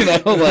 Like,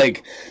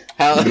 like.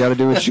 You gotta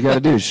do what you gotta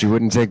do. She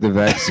wouldn't take the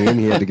vaccine.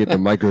 He had to get the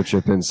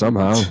microchip in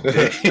somehow.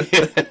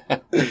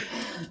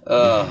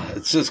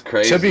 It's just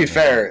crazy. To be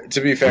fair,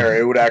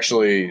 it would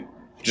actually,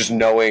 just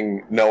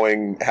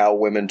knowing how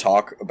women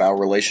talk about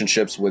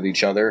relationships with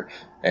each other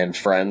and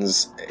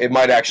friends, it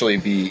might actually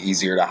be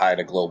easier to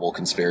hide a global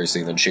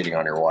conspiracy than cheating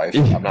on your wife.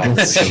 I'm not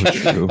really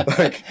true.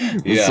 Like,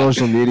 with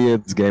social media,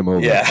 it's game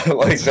over. Yeah,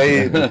 like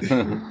they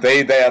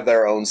have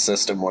their own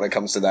system when it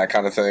comes to that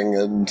kind of thing,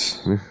 and.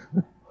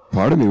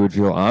 Part of me would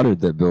feel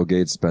honored that Bill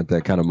Gates spent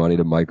that kind of money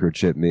to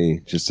microchip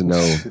me just to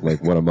know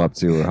like what I'm up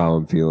to or how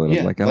I'm feeling.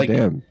 I'm like, oh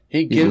damn.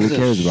 He gives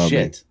really a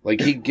shit.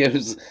 Like he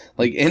gives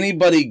like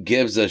anybody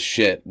gives a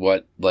shit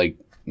what like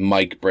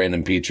Mike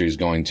Brandon Petrie's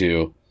going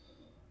to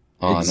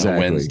on a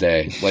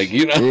Wednesday. Like,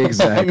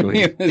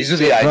 Exactly. I mean, these are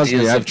the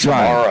ideas of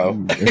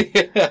tomorrow.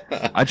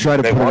 I try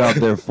to put it out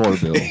there for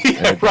Bill.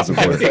 It doesn't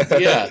work.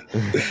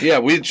 Yeah.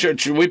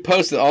 We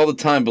post it all the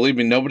time. Believe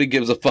me, nobody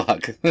gives a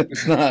fuck.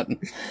 It's not.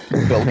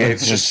 Bill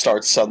Gates just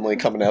starts suddenly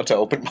coming out to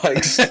open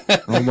mics.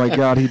 Oh my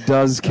God, he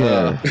does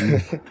care.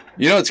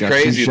 What's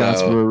crazy shots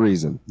though? For a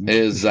reason.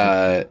 Is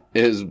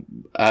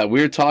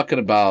we were talking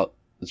about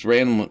it's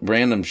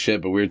random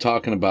shit, but we were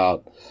talking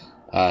about.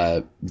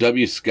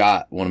 W.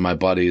 Scott, one of my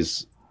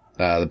buddies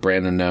that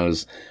Brandon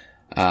knows,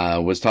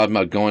 was talking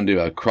about going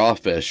to a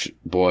crawfish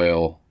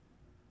boil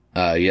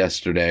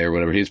yesterday or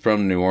whatever. He's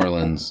from New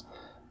Orleans,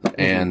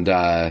 and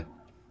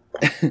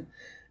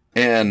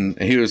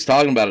and he was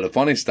talking about it at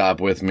Funny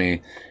Stop with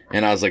me,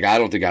 and I was like, I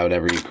don't think I would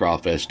ever eat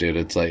crawfish, dude.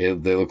 It's like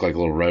they look like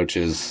little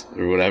roaches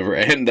or whatever,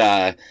 and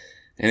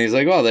he's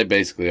like, well, they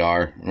basically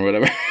are or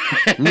whatever.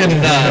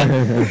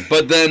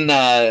 But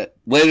then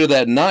later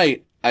that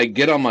night, I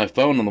get on my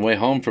phone on the way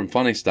home from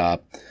Funny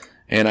Stop,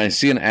 and I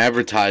see an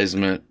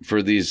advertisement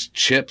for these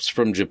chips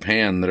from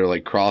Japan that are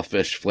like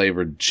crawfish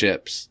flavored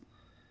chips.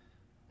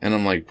 And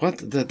I'm like, what?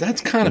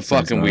 That's kind of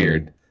fucking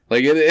weird.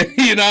 Like,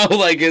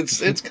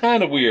 it's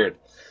kind of weird.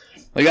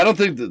 Like, I don't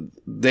think that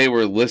they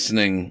were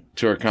listening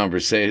to our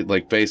conversation,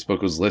 like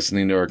Facebook was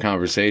listening to our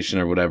conversation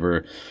or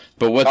whatever.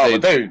 But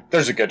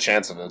there's a good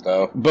chance of it,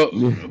 though. But,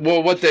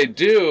 well, what they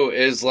do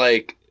is,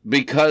 like,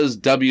 because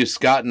W.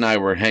 Scott and I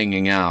were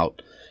hanging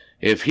out,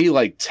 if he,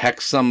 like,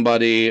 texts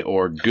somebody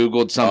or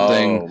Googled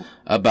something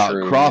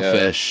about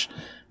crawfish,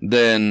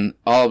 then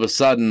all of a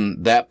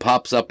sudden that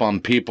pops up on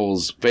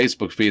people's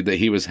Facebook feed that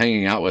he was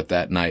hanging out with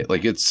that night.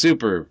 Like, it's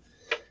super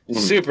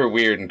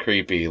weird and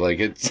creepy. Like,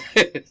 it's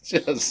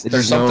just...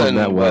 There's something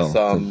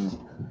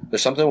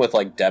there's something with,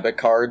 like, debit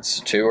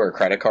cards, too, or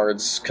credit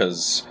cards,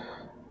 because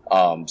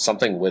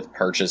something with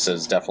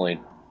purchases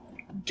definitely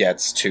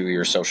gets to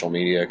your social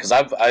media. Because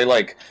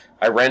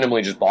I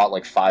randomly just bought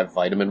like 5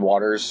 vitamin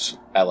waters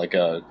at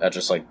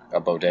just a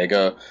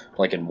bodega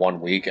like in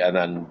 1 week, and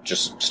then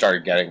just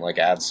started getting like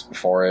ads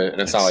for it.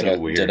 And it's not like I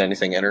did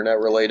anything internet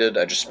related.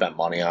 I just spent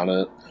money on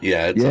it.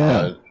 Yeah,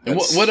 and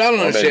what I don't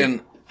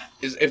understand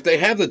is if they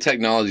have the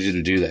technology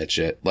to do that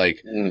shit,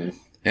 like,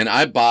 and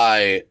I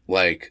buy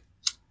like,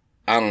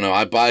 I don't know,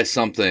 I buy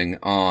something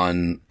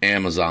on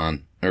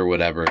Amazon or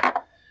whatever,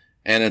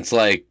 and it's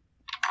like,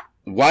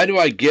 why do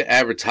I get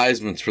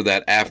advertisements for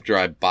that after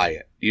I buy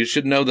it? You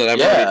should know that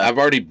I've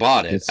already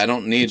bought it. I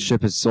don't need...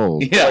 Ship is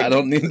sold. Yeah, I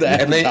don't need the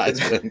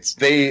advertisements.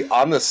 They,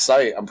 on the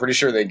site, I'm pretty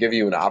sure they give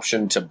you an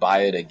option to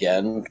buy it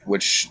again,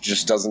 which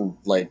just doesn't,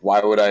 like, why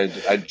would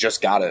I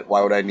just got it.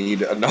 Why would I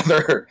need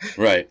another,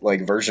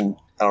 like, version?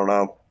 I don't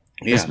know.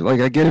 Yeah.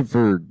 Like, I get it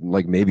for,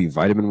 like, maybe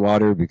vitamin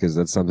water, because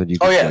that's something you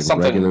can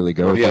regularly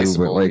go through.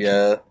 But,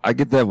 like, I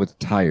get that with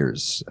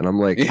tires. And I'm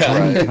like, how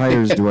many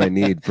tires do I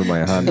need for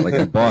my Honda? Like,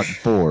 I bought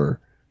 4.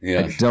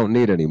 I don't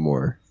need any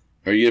more.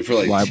 Or you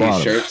for like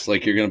t-shirts,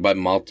 like you're gonna buy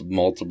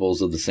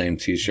multiples of the same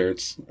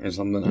t-shirts or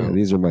something. Yeah,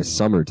 these are my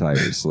summer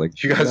tires.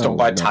 Like, you guys don't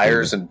buy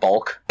tires in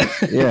bulk.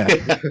 Yeah,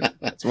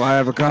 that's why I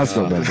have a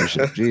Costco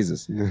membership.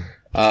 Jesus.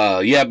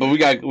 Yeah, but we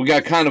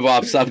got kind of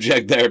off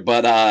subject there.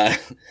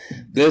 But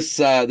this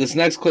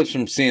next clip's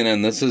from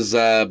CNN. This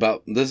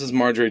is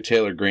Marjorie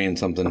Taylor Greene.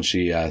 Something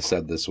she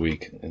said this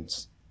week.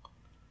 It's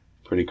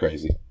pretty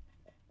crazy.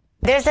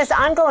 There's this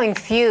ongoing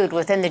feud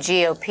within the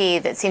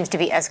GOP that seems to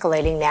be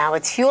escalating now.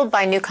 It's fueled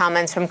by new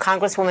comments from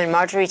Congresswoman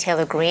Marjorie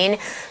Taylor Greene,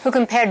 who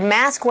compared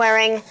mask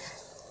wearing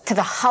to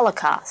the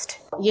Holocaust.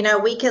 You know,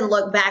 we can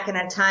look back in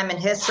a time in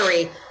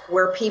history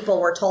where people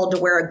were told to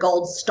wear a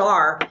gold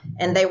star,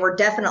 and they were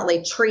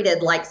definitely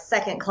treated like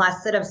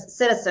second-class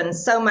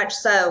citizens, so much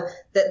so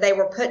that they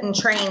were put in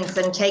trains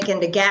and taken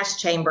to gas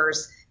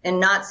chambers in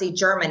Nazi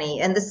Germany.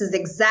 And this is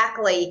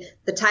exactly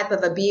the type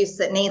of abuse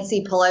that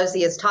Nancy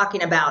Pelosi is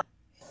talking about.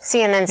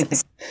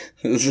 CNN's...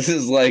 This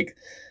is like,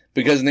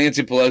 because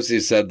Nancy Pelosi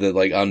said that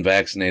like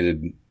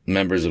unvaccinated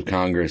members of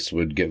Congress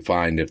would get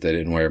fined if they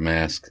didn't wear a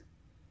mask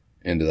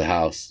into the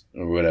House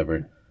or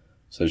whatever.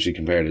 So she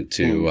compared it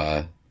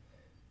to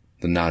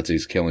the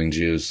Nazis killing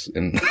Jews.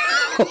 And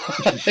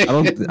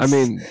I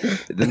mean,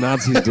 the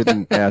Nazis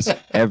didn't ask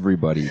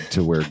everybody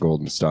to wear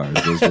golden stars.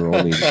 Those were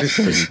only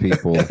certain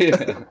people.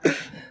 Yeah.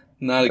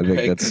 Not a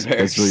great comparison.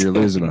 That's where you're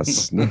losing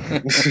us.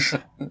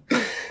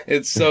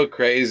 It's so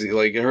crazy.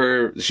 Like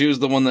she was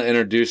the one that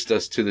introduced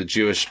us to the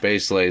Jewish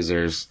space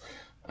lasers.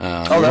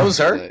 That was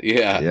her?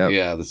 Yeah.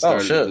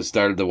 That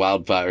started the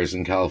wildfires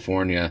in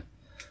California.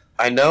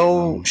 I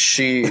know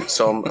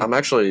so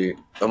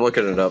I'm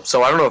looking it up.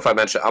 So I don't know if I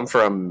mentioned, I'm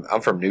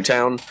from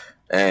Newtown,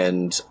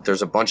 and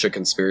there's a bunch of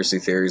conspiracy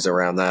theories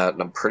around that,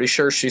 and I'm pretty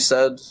sure she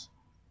said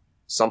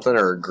something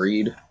or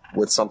agreed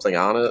with something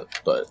on it,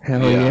 but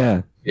hell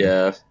yeah.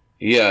 Yeah.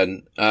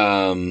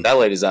 That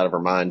lady's out of her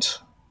mind.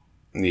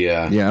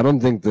 Yeah. Yeah, I don't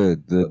think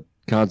the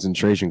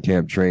concentration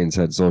camp trains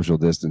had social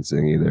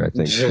distancing either. I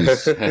think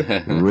she's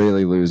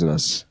really losing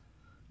us.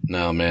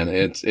 No, man,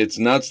 it's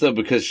nuts though,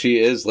 because she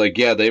is like,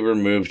 yeah, they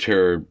removed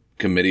her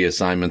committee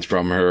assignments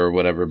from her or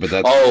whatever, but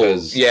that's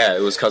because... yeah,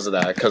 it was because of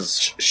that,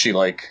 because she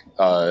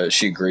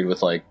she agreed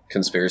with like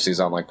conspiracies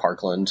on like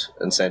Parkland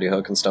and Sandy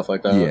Hook and stuff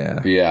like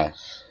that. Yeah.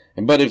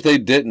 But if they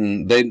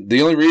didn't,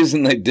 the only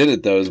reason they did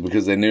it though is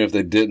because they knew if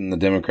they didn't, the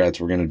Democrats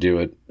were going to do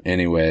it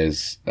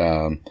anyways.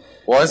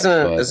 Well,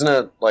 isn't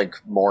it like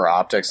more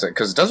optics?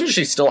 Because doesn't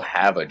she still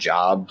have a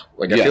job?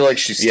 Like, I feel like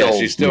she's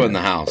still in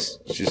the House.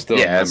 She's still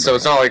so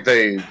it's not like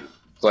they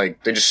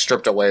just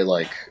stripped away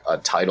like a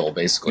title,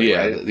 basically.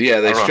 Right?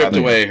 They stripped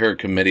away her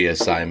committee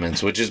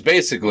assignments, which is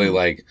basically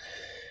like,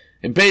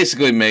 it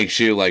basically makes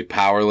you like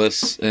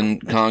powerless in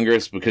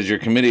Congress because your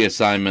committee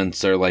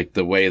assignments are like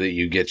the way that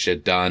you get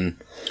shit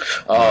done.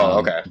 Oh,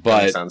 okay,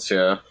 that makes sense.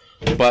 Yeah,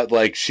 but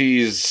like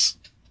she's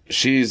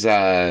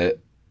I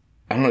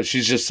don't know.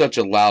 She's just such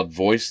a loud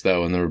voice,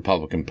 though, in the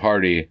Republican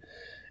Party,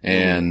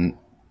 and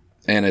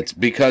it's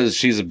because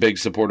she's a big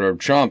supporter of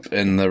Trump,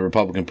 and the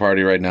Republican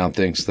Party right now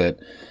thinks that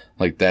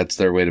like that's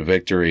their way to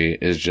victory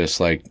is just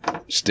like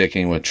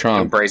sticking with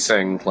Trump,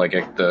 embracing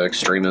like the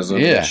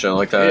extremism and shit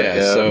like that.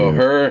 Yeah. So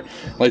her,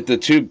 like the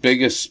two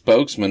biggest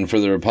spokesmen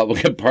for the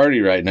Republican Party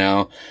right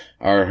now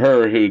are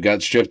her, who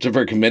got stripped of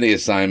her committee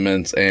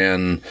assignments,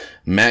 and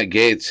Matt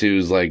Gaetz,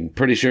 who's like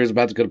pretty sure is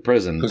about to go to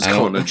prison. Who's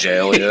going to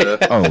jail? Yeah.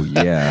 Oh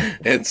yeah.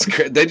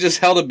 They just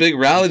held a big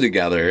rally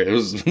together. It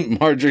was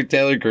Marjorie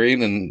Taylor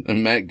Greene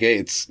and Matt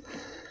Gaetz.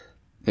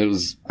 It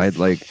was. I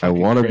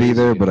want to be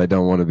there, but I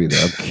don't want to be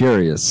there. I'm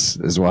curious,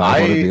 is why I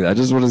want to be there. I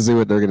just want to see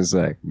what they're going to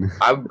say.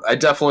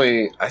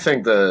 I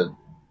think that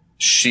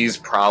she's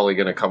probably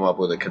going to come up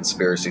with a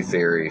conspiracy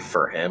theory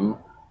for him.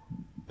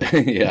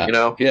 Yeah. You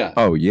know? Yeah.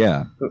 Oh,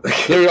 yeah.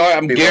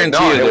 I'm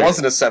guaranteed it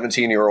wasn't a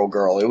 17-year-old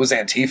girl. It was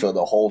Antifa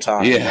the whole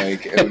time. Yeah.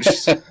 Like, it was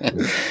just...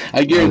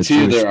 I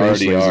guarantee there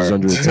already are.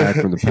 Under attack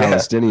from the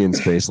Palestinian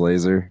space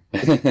laser.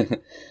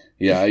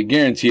 Yeah, I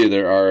guarantee you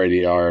there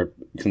already are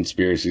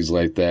conspiracies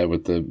like that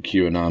with the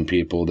QAnon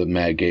people that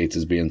Matt Gaetz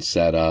is being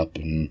set up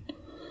and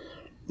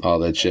all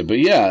that shit. But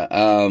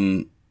yeah,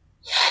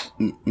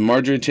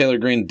 Marjorie Taylor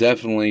Greene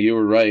definitely, you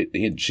were right.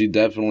 She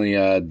definitely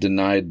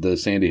denied the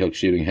Sandy Hook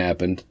shooting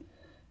happened,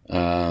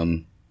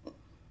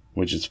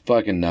 which is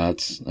fucking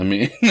nuts. I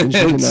mean, didn't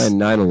she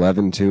deny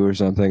 9/11 too or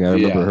something? I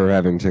remember her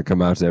having to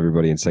come out to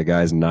everybody and say,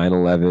 "Guys,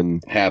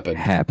 9/11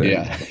 happened."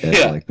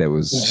 Yeah, like that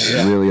was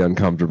really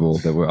uncomfortable.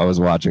 That I was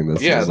watching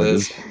this. Yeah,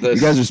 you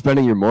guys are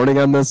spending your morning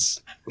on this.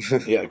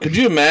 Yeah, could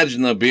you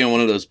imagine though being one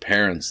of those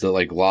parents that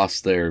like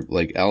lost their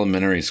like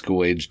elementary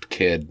school aged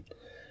kid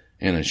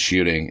in a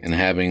shooting and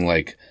having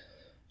like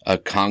a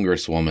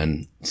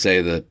congresswoman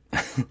say that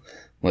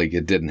like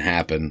it didn't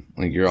happen?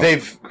 Like you're all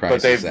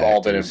they've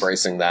all been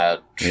embracing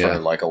that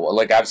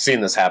for I've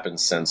seen this happen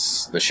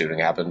since the shooting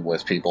happened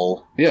with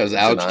people. Yeah, it was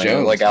Alex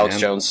Jones. Like Alex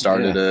Jones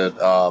started it.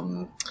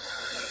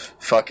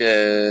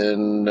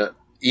 Fucking.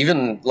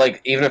 Even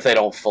if they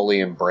don't fully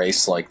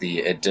embrace like the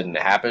 "it didn't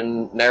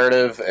happen"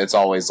 narrative, it's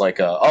always like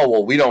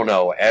we don't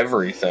know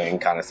everything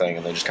kind of thing,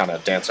 and they just kind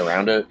of dance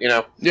around it, you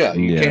know? Yeah,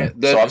 you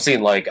can't. So I've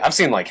seen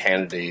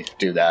Hannity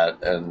do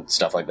that and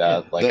stuff like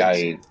that.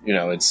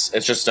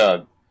 It's just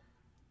a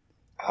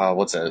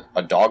what's it?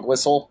 A dog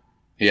whistle?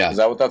 Yeah, is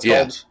that what that's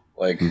called?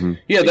 Like,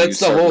 yeah, that's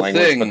the whole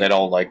thing. But they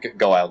don't like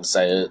go out and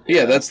say it.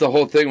 Yeah, that's the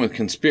whole thing with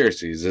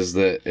conspiracies is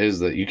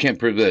that you can't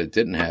prove that it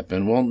didn't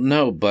happen. Well,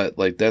 no, but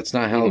like that's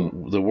not how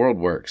the world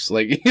works.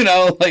 Like, you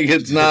know, like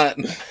it's not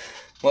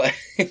like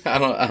I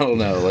don't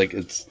know. Like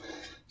it's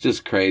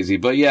just crazy.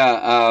 But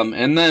yeah,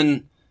 and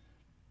then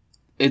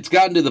it's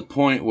gotten to the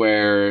point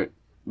where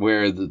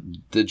the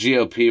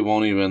GOP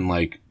won't even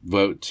like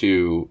vote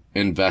to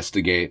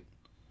investigate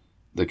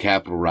the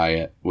Capitol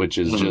riot, which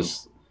is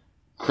just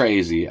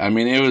crazy. I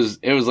mean, it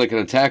was like an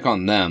attack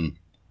on them,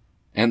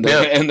 and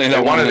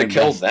they wanted to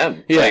kill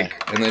them. Yeah,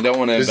 and they don't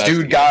want to. This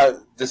dude got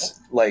this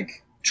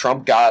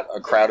Trump got a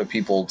crowd of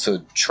people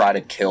to try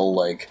to kill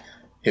like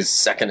his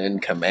second in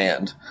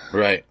command.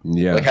 Right.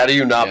 Yeah. Like, how do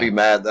you not be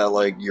mad that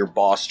like your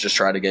boss just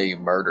tried to get you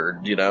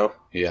murdered? You know.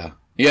 Yeah.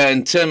 Yeah,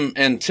 and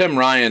Tim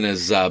Ryan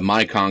is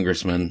my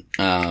congressman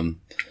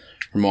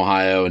from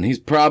Ohio, and he's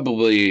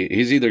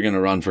either going to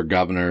run for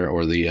governor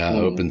or the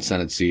open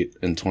Senate seat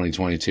in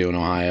 2022 in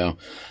Ohio.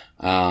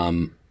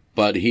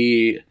 But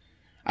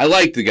I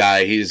like the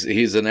guy.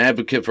 He's an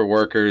advocate for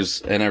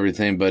workers and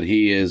everything, but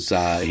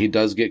he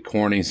does get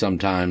corny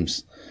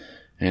sometimes,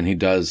 and he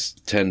does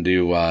tend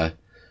to, I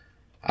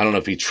don't know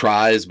if he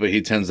tries, but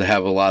he tends to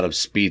have a lot of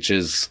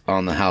speeches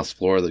on the House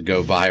floor that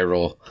go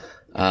viral.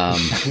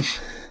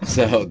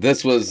 So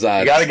this was...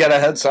 you got to get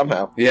ahead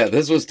somehow. Yeah,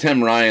 this was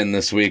Tim Ryan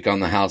this week on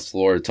the House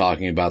floor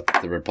talking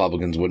about the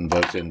Republicans wouldn't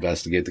vote to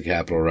investigate the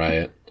Capitol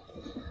riot.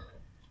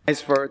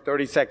 For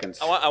 30 seconds.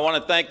 I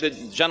want to thank the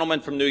gentleman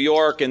from New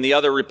York and the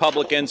other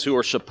Republicans who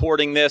are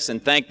supporting this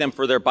and thank them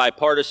for their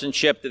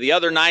bipartisanship. To the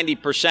other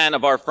 90%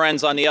 of our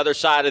friends on the other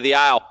side of the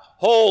aisle,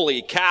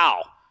 holy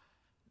cow.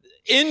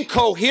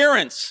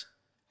 Incoherence.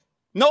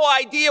 No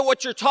idea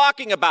what you're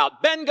talking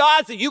about.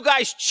 Benghazi, you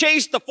guys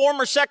chased the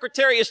former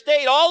Secretary of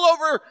State all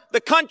over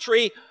the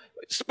country,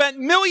 spent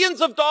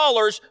millions of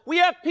dollars. We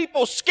have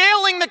people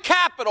scaling the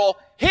Capitol,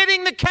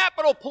 hitting the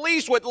Capitol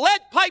Police with lead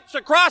pipes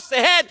across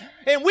the head,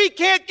 and we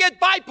can't get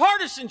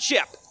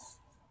bipartisanship.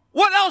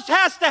 What else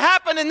has to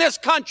happen in this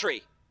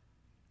country?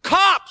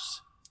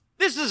 Cops.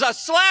 This is a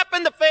slap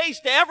in the face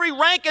to every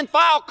rank and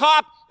file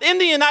cop in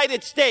the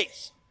United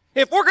States.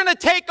 If we're going to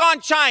take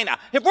on China,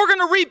 if we're going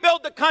to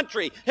rebuild the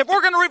country, if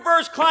we're going to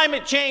reverse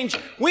climate change,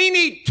 we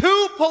need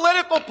two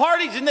political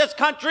parties in this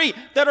country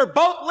that are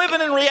both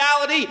living in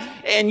reality,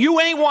 and you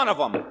ain't one of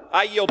them.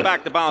 I yield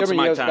back the balance of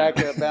my time.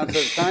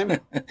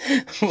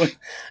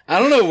 I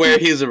don't know where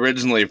he's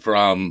originally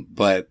from,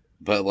 but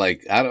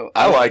like I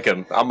like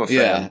him. I'm a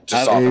fan.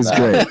 Yeah, he's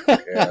great.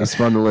 Yeah. He's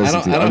fun to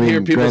listen to. I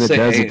mean, granted,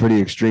 that's a pretty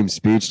extreme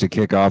speech to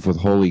kick off with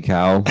 "Holy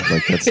cow!"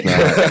 Like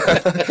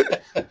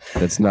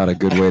that's not a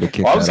good way to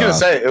kick. Well, I was going to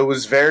say it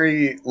was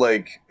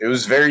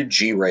very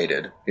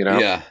G-rated. You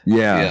know?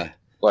 Yeah.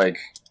 Like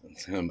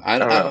I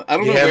don't know.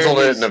 He handled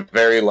it in a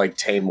very like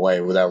tame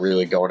way without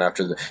really going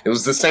after the. It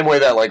was the same way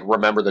that like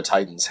Remember the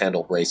Titans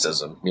handled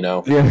racism. You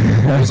know,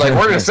 it was like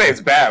we're going to say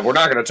it's bad. We're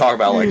not going to talk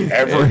about like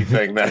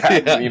everything that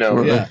happened. You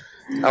know,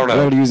 I don't know. I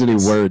don't use any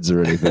words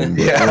or anything.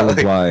 But I don't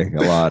imply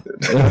a lot.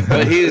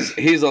 But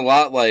he's a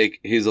lot like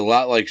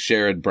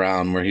Sherrod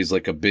Brown, where he's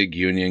like a big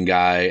union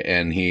guy,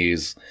 and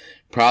he's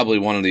probably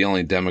one of the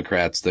only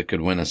Democrats that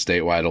could win a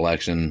statewide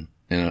election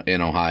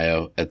in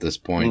Ohio at this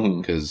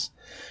point, because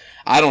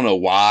I don't know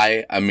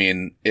why. I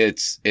mean,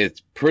 it's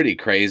pretty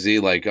crazy.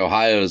 Like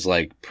Ohio is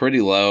like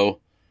pretty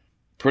low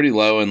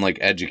in like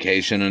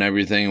education and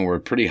everything, and we're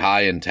pretty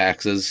high in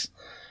taxes.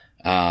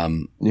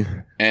 And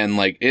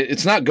like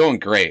it's not going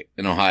great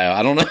in Ohio.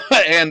 I don't know.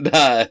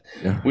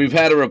 And we've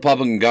had a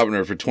Republican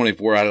governor for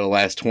 24 out of the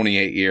last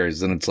 28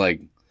 years, and it's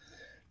like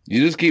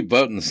you just keep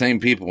voting the same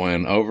people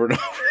in over and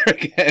over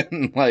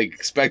again, like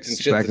expecting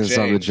something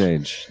to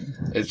change.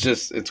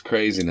 It's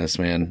craziness,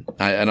 man.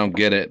 I don't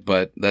get it,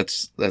 but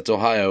that's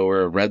Ohio.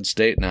 We're a red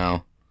state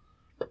now.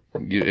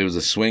 It was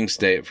a swing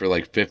state for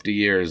like 50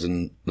 years,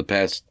 and the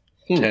past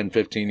 10,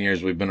 15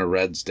 years we've been a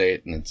red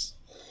state, and it's.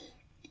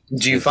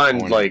 Do you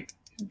find like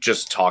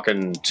just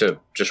talking to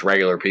just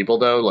regular people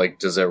though, like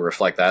does it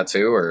reflect that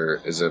too,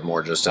 or is it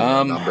more just in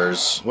the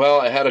numbers?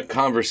 Well, I had a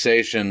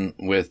conversation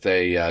with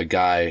a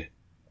guy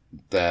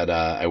that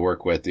I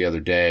work with the other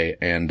day,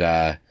 and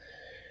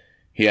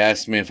he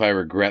asked me if I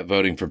regret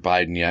voting for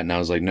Biden yet, and I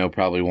was like, no,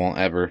 probably won't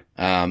ever.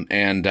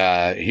 And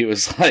he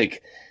was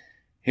like,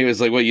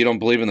 what, you don't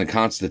believe in the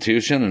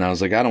Constitution? And I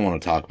was like, I don't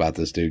want to talk about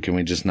this, dude. Can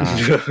we just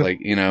not, like,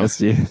 you know?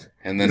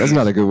 And then that's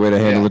not a good way to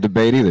handle a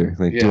debate either.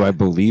 Like, do I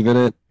believe in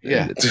it?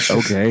 Yeah. It's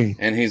okay.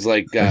 And he's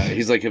like, have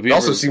you it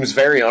also seems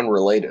very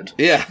unrelated.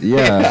 Yeah.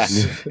 Yeah.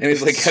 And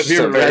he's like, have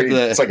you ever read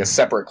it's like a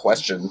separate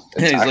question.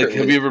 And he's like,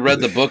 have you ever read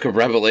the book of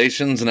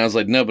Revelations? And I was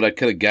like, no, but I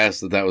could have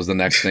guessed that was the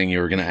next thing you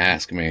were going to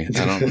ask me.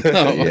 I don't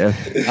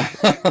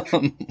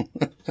know.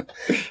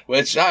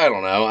 Which I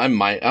don't know. I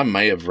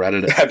might have read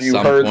it. Have you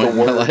heard the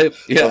word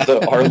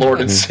of our Lord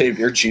and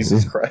Savior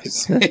Jesus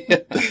Christ?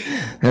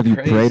 Have you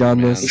prayed on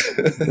this?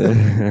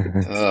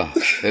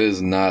 It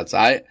is nuts.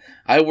 I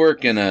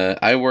work in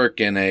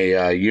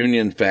a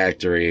union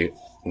factory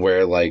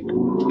where like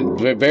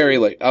very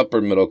like upper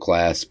middle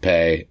class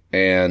pay,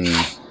 and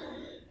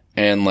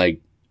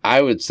like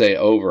I would say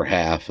over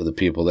half of the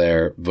people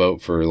there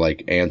vote for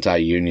like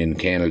anti-union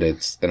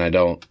candidates, and I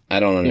don't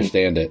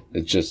understand it.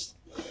 It's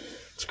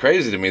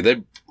crazy to me.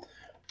 The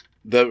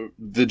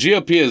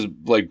GOP has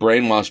like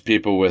brainwashed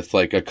people with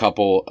like a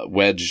couple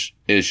wedge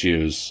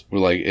issues.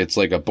 Like it's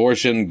like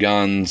abortion,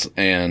 guns,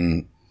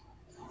 and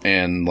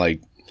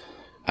like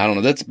I don't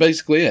know. That's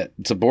basically it.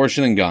 It's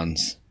abortion and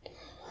guns,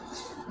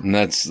 and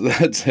that's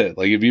it.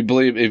 Like if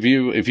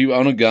you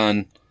own a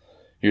gun,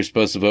 you're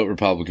supposed to vote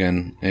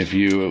Republican. If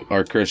you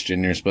are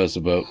Christian, you're supposed to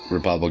vote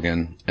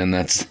Republican, and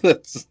that's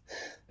it.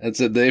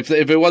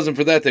 If it wasn't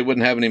for that, they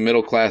wouldn't have any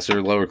middle class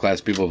or lower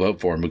class people vote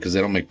for them, because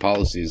they don't make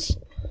policies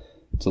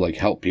to like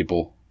help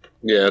people.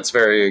 Yeah, it's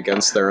very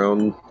against their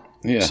own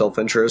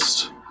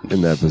self-interest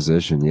in that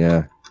position.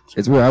 Yeah,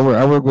 it's weird.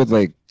 I work with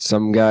like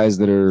some guys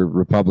that are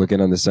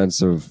Republican on the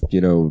sense of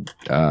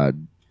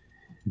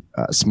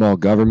small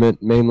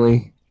government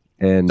mainly,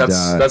 and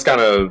that's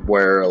kind of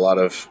where a lot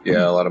of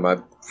my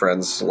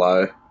friends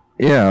lie.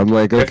 Yeah, I'm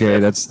like, okay,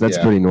 that's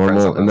pretty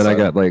normal. And then I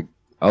got like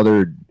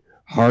other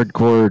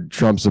hardcore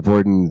Trump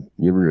supporting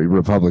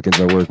Republicans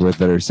I work with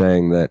that are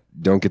saying that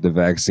don't get the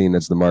vaccine,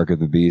 that's the mark of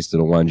the beast,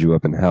 it'll wind you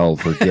up in hell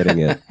for getting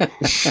it.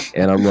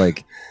 And I'm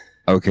like,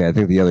 okay, I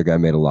think the other guy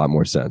made a lot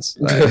more sense.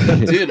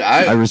 Dude,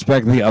 I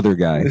respect the other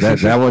guy.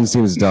 That one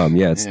seems dumb.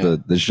 Yeah, it's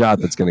the shot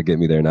that's going to get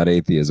me there, not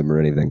atheism or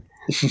anything.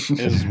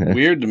 It's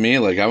weird to me.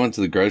 Like I went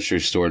to the grocery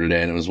store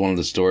today, and it was one of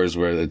the stores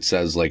where it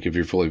says like if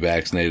you're fully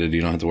vaccinated,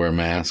 you don't have to wear a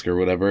mask or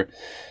whatever.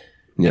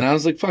 Yeah. And I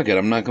was like, fuck it,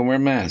 I'm not going to wear a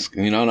mask.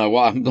 And I'm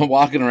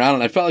walking around,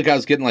 and I felt like I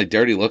was getting like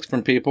dirty looks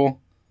from people.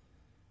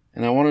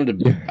 And I wanted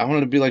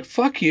to be like,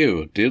 fuck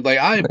you, dude. Like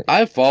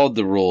I followed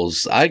the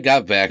rules. I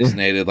got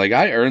vaccinated. Like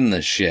I earned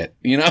this shit.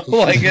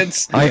 Like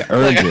it's I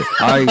earned it.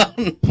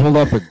 I pulled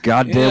up a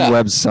goddamn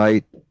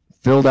website,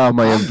 filled out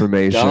my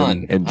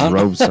information, and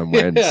drove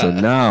somewhere. And so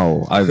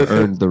now I've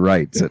earned the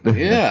right.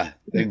 Yeah,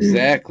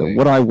 exactly.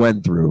 What I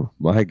went through.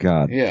 My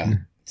God. Yeah.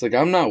 It's like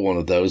I'm not one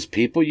of those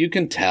people. You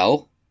can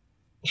tell.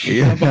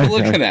 Yeah, by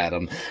looking at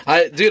him.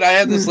 I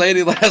had this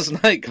lady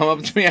last night come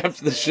up to me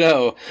after the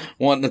show,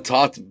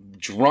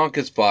 drunk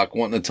as fuck,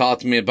 wanting to talk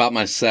to me about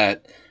my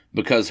set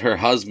because her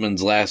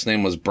husband's last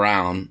name was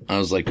Brown. I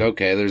was like,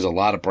 okay, there's a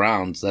lot of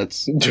Browns.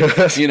 That's,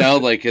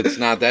 like it's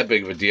not that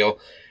big of a deal.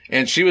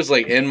 And she was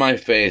like in my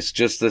face,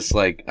 just this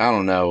like, I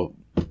don't know,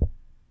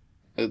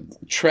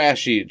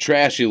 trashy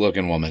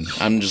looking woman.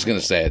 I'm just going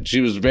to say it.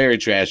 She was very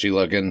trashy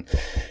looking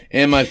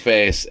in my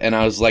face. And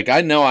I was like,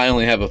 I know I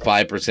only have a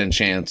 5%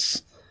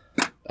 chance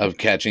of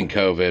catching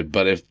COVID,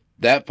 but if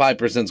that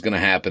 5% is going to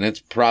happen, it's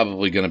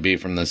probably going to be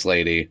from this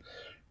lady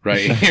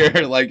right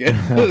here. Like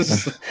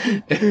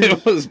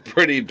it was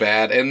pretty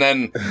bad. And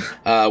then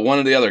one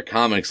of the other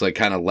comics like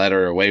kind of led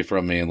her away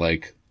from me,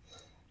 like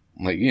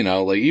Like, you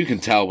know, like you can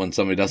tell when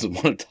somebody doesn't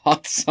want to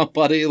talk to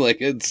somebody. Like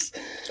that's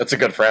a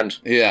good friend.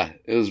 Yeah,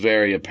 it was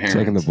very apparent.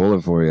 Taking the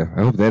bullet for you.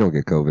 I hope they don't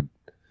get COVID.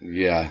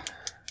 Yeah,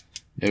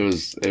 it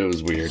was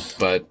weird,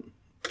 but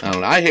I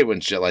don't know. I hate when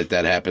shit like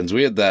that happens.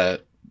 We had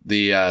the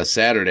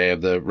Saturday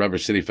of the Rubber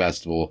City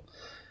Festival.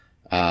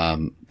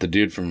 The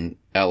dude from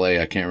LA,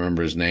 I can't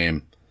remember his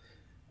name.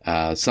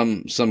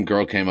 Some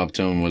girl came up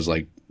to him and was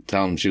like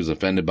telling him she was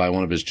offended by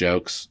one of his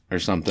jokes or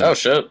something. Oh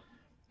shit.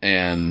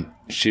 And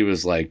she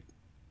was like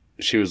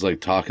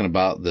talking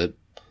about that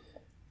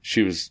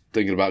she was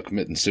thinking about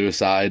committing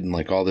suicide and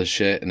like all this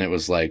shit, and it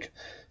was like,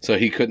 so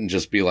he couldn't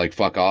just be like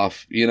fuck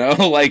off, you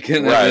know, like,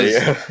 and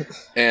right.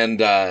 And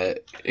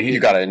you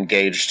got to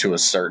engage to a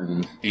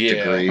certain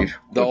degree.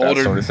 The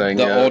older sort of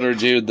thing, older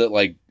dude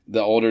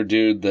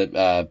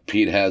that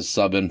Pete has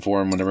subbing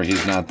for him whenever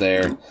he's not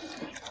there,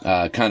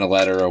 kind of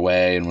led her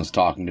away and was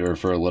talking to her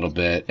for a little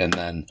bit, and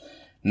then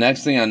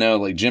next thing I know,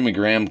 like Jimmy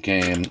Graham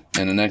came,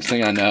 and the next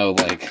thing I know,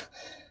 like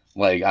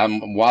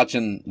I'm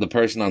watching the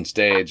person on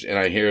stage, and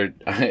I hear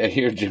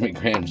Jimmy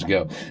Graham's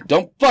go,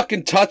 "Don't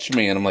fucking touch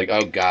me," and I'm like,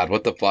 "Oh God,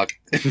 what the fuck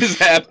is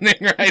happening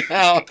right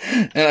now?"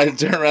 And I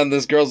turn around,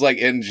 this girl's like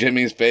in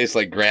Jimmy's face,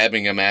 like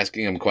grabbing him,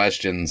 asking him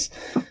questions,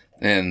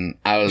 and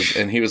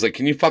he was like,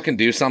 "Can you fucking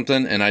do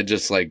something?" And I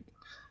just like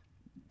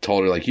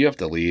told her like, "You have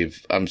to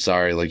leave. I'm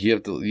sorry. Like you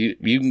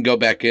can go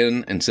back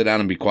in and sit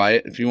down and be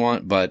quiet if you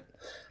want, but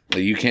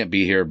like, you can't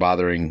be here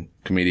bothering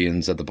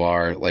comedians at the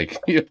bar. Like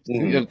you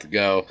have to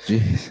go."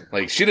 Jeez.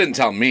 Like she didn't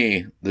tell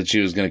me that she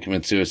was going to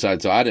commit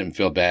suicide, so I didn't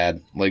feel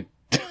bad. Like,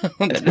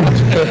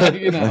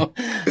 you know,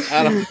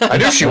 I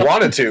knew she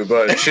wanted to,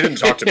 but she didn't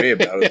talk to me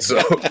about it. So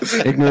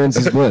ignorance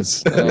is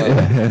bliss.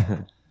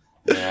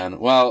 Man,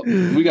 well,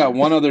 we got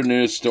one other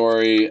news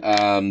story.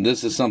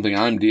 This is something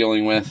I'm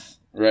dealing with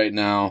right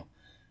now,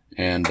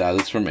 and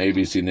this is from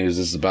ABC News.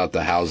 This is about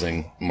the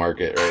housing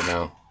market right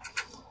now.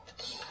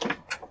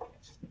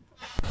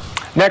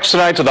 Next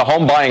tonight to the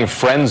home buying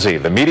frenzy.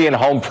 The median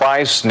home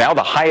price now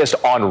the highest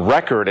on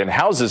record, and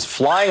houses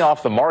flying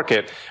off the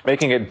market,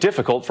 making it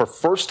difficult for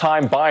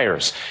first-time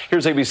buyers.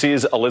 Here's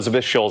ABC's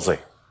Elizabeth Schulze.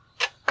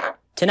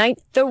 Tonight,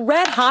 the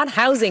red-hot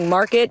housing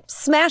market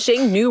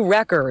smashing new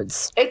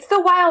records. It's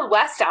the Wild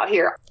West out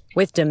here.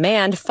 With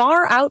demand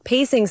far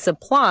outpacing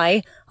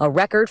supply, a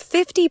record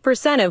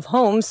 50% of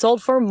homes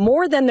sold for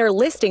more than their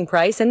listing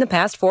price in the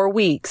past 4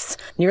 weeks.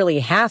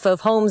 Nearly half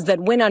of homes that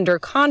went under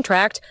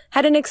contract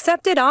had an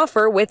accepted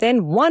offer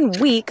within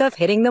 1 week of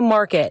hitting the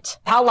market.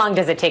 How long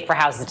does it take for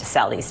houses to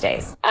sell these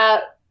days?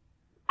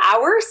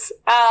 Hours.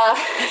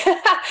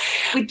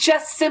 We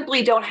just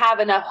simply don't have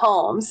enough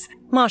homes.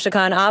 Masha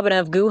Khan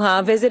Abhinav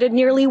Guha visited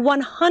nearly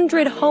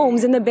 100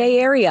 homes in the Bay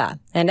Area,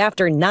 and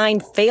after 9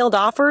 failed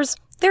offers,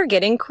 they're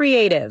getting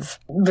creative.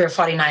 We're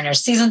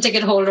 49ers season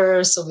ticket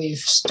holders, so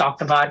we've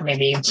talked about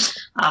maybe,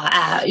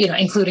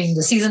 including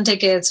the season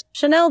tickets.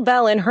 Chanel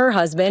Bell and her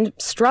husband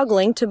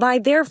struggling to buy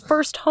their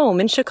first home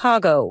in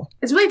Chicago.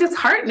 It's really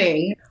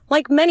disheartening.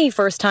 Like many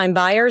first-time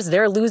buyers,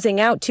 they're losing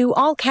out to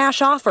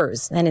all-cash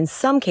offers, and in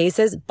some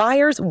cases,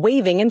 buyers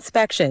waiving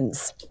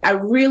inspections. I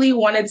really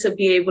wanted to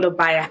be able to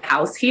buy a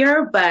house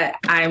here, but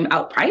I'm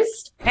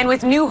outpriced. And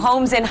with new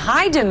homes in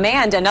high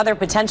demand, another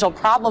potential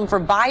problem for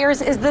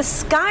buyers is the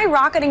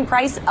skyrocketing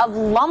price of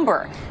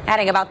lumber,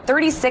 adding about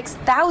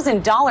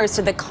 $36,000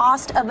 to the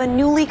cost of a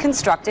newly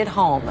constructed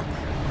home.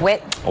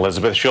 Whit.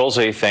 Elizabeth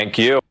Schulze, thank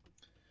you.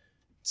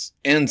 It's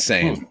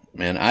insane,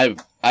 man.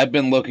 I've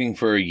been looking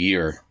for a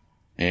year.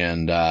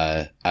 And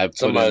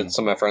some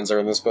of my friends are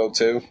in this boat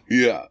too.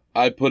 Yeah,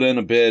 I put in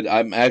a bid.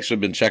 I've actually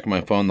been checking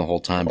my phone the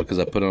whole time because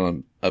I put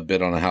on a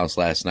bid on a house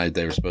last night.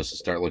 They were supposed to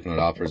start looking at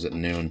offers at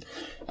noon,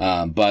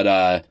 but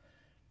I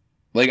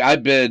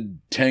bid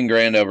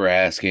 $10,000 over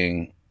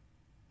asking,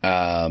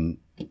 and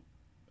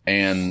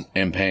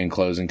paying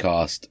closing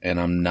cost, and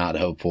I'm not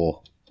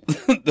hopeful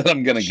that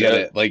I'm gonna get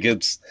it. Like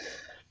it's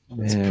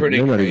pretty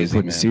they're not crazy. even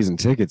putting season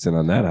tickets in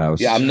on that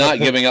house. Yeah, I'm not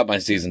giving up my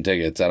season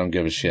tickets. I don't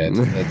give a shit.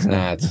 It's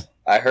not.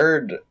 I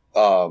heard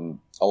a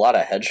lot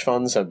of hedge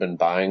funds have been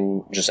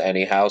buying just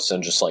any house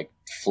and just like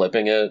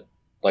flipping it,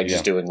 like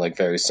just doing like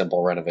very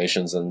simple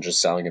renovations and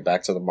just selling it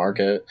back to the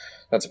market.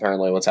 That's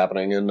apparently what's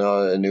happening in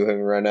New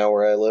Haven right now,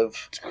 where I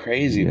live. It's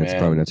crazy, man. It's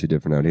probably not too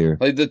different out here.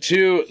 Like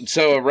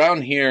so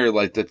around here,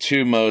 like the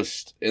two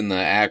most in the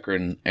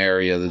Akron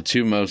area, the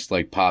two most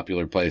like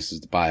popular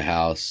places to buy a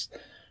house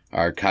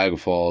are Cuyahoga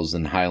Falls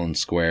and Highland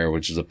Square,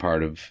 which is a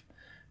part of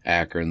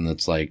Akron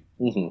that's like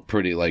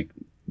pretty like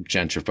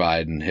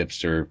gentrified and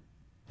hipster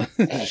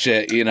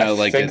shit, you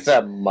know. I think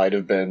that might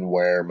have been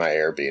where my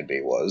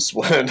Airbnb was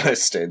when I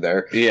stayed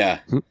there. Yeah,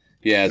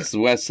 it's the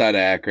west side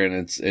of Akron.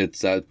 It's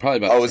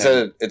probably about.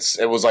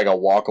 It was like a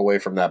walk away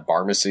from that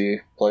Barmacy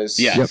place.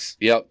 Yes,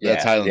 yep.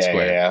 That's Highland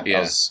Square.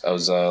 Yeah. I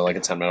was like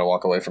a 10-minute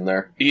walk away from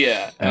there.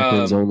 Yeah,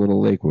 Akron's own little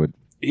Lakewood.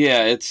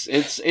 Yeah,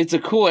 it's a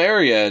cool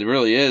area. It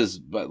really is,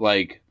 but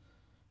like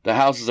the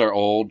houses are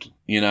old.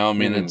 You know, I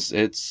mean,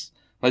 it's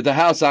like the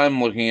house I'm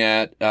looking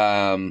at.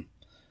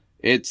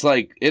 It's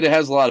like it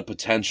has a lot of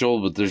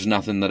potential, but there's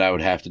nothing that I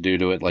would have to do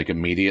to it like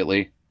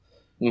immediately.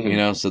 You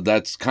know, so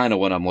that's kind of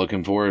what I'm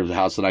looking for, is a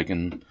house that I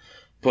can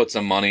put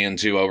some money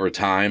into over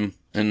time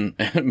and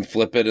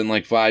flip it in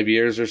like 5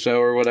 years or so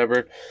or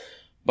whatever.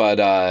 But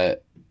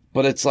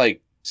it's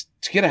like,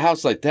 to get a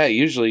house like that,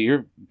 usually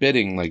you're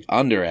bidding like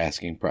under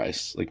asking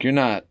price. Like you're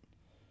not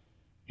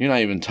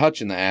even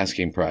touching the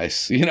asking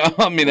price. You know,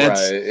 I mean,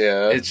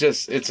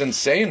 it's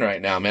insane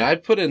right now. I mean, I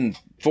put in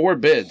 4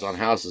 bids on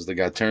houses that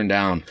got turned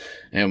down,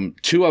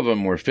 and 2 of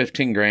them were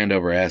 $15,000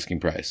 over asking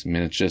price. I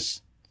mean,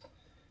 it's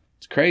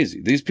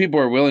crazy. These people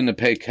are willing to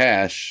pay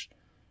cash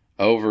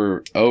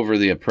over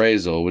the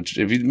appraisal, which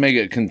if you make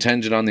it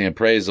contingent on the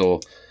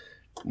appraisal,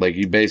 like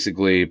you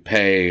basically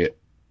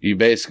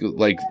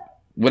like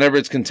whenever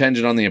it's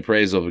contingent on the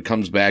appraisal, if it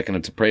comes back and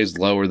it's appraised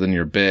lower than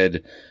your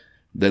bid,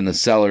 then the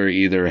seller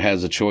either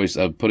has a choice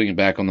of putting it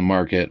back on the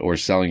market or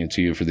selling it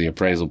to you for the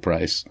appraisal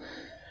price.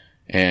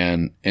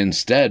 And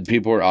instead,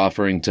 people are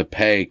offering to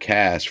pay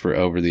cash for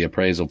over the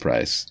appraisal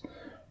price,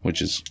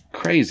 which is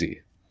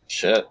crazy.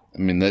 Shit. I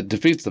mean, that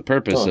defeats the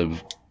purpose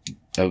of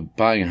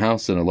buying a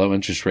house in a low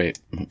interest rate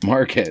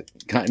market,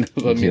 kind of.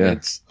 I mean,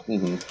 it's,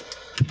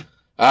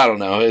 I don't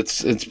know.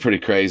 It's pretty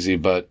crazy,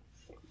 but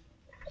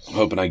I'm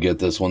hoping I get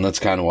this one. That's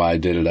kind of why I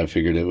did it. I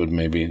figured it would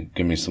maybe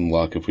give me some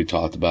luck if we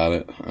talked about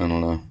it. I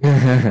don't know.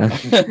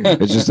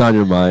 It's just on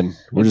your mind.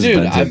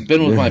 Dude, I've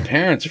been with my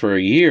parents for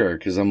a year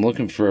because I'm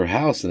looking for a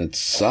house and it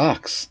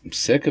sucks. I'm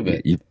sick of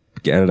it. You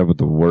ended up with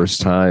the worst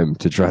time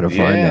to try to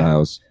find a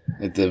house.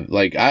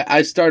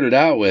 I started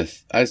out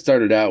with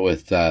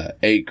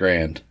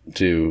 $8,000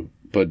 to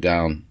put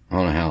down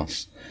on a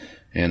house,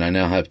 and I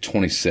now have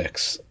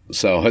 26.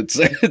 So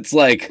it's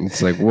like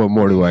what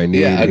more do I need?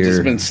 Yeah, I've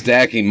just been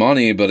stacking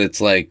money, but it's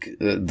like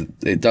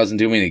it doesn't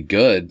do me any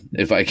good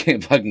if I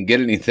can't fucking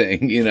get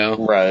anything, you know?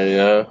 Right?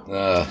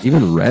 Yeah.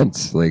 Even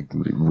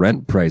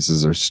rent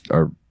prices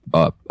are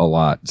up a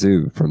lot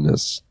too from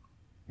this.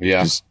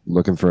 Yeah. Just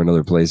looking for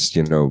another place,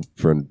 you know,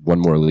 for one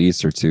more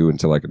lease or 2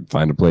 until I can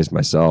find a place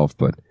myself.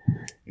 But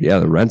yeah,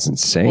 the rent's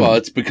insane. Well,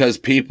 it's because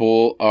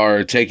people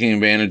are taking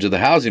advantage of the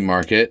housing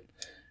market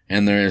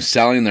and they're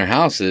selling their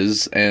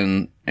houses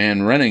and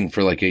renting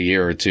for like a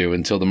year or 2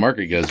 until the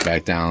market goes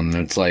back down.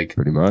 And it's like,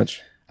 pretty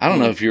much, I don't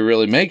know if you're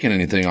really making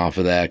anything off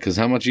of that, because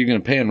how much are you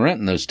going to pay in rent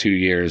in those 2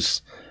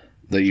 years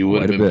that you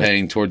would have been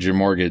paying towards your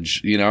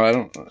mortgage? You know, I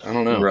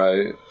don't know.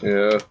 Right.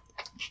 Yeah.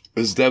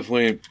 It's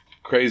definitely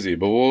crazy,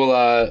 but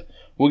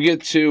we'll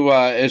get to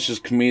It's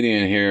Just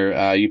Comedian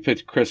here. You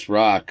picked Chris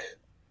Rock,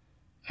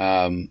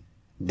 that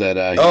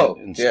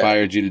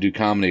inspired you to do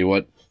comedy.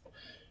 What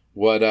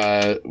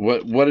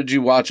did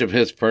you watch of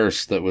his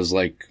first that was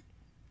like?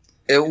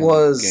 It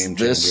was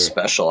this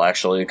special,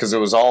 actually, because it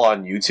was all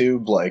on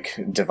YouTube, like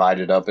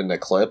divided up into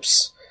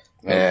clips.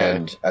 Okay.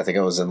 And I think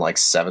I was in like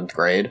 7th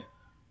grade,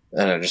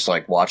 and I just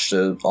like watched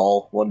it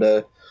all one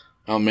day.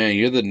 Oh man,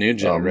 you're the new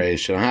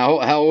generation.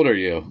 How old are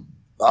you?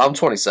 I'm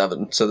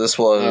 27, so this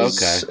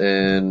was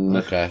in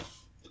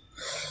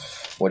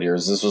what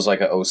years? This was like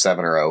a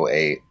 07 or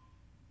 08.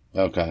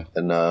 Okay.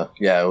 And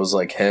it was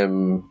like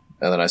him,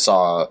 and then I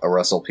saw a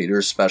Russell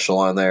Peters special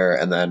on there,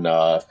 and then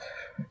what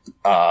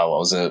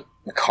was it?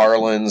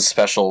 Carlin's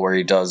special where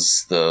he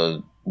does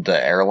the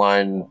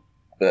airline.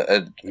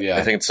 I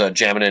think it's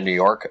Jammin' in New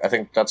York. I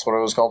think that's what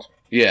it was called.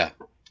 Yeah.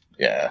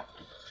 Yeah.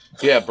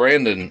 Yeah,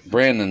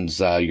 Brandon's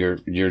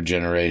your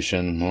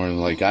generation, more than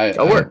like I.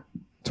 Oh, word.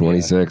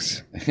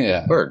 26.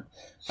 Yeah. Word.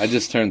 I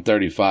just turned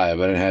 35.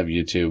 I didn't have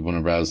YouTube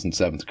whenever I was in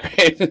 7th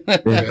grade. I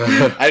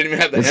didn't even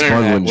have the internet. It's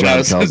fun when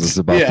John tells us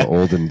about the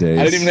olden days.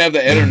 I didn't even have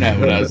the internet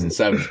when I was in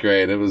 7th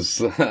grade. It was.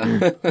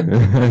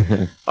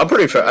 I'm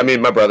pretty. I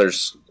mean, my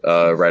brother's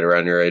right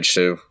around your age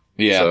too.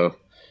 Yeah. So,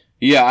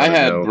 yeah, I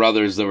had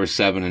brothers that were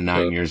 7 and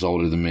 9 years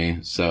older than me,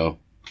 so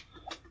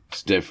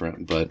it's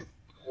different. But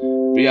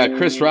yeah,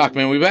 Chris Rock,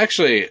 man, we've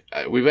actually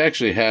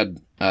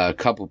had a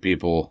couple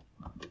people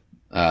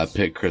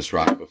pick Chris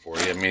Rock before.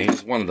 I mean,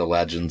 he's one of the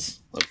legends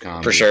of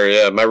comedy. For sure,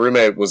 yeah. My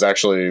roommate was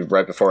actually,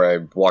 right before I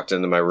walked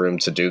into my room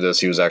to do this,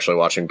 he was actually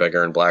watching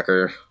Bigger and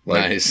Blacker.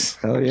 Nice.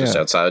 Hell yeah. Just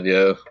outside,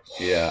 yeah.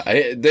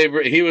 Yeah.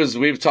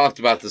 We've talked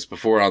about this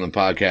before on the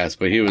podcast,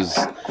 but he was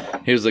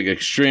like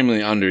extremely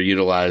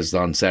underutilized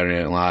on Saturday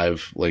Night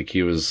Live. Like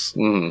he was,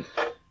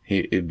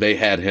 they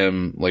had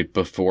him like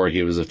before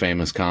he was a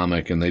famous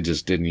comic, and they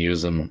just didn't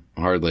use him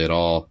hardly at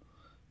all.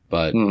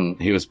 But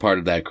he was part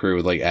of that crew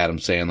with like Adam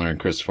Sandler and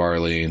Chris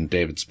Farley and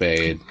David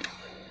Spade.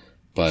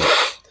 But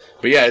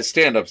yeah, his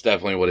stand-up's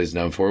definitely what he's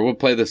known for. We'll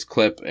play this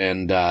clip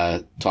and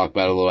talk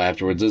about it a little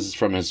afterwards. This is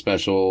from his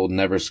special,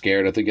 Never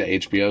Scared, I think, an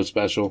HBO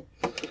special.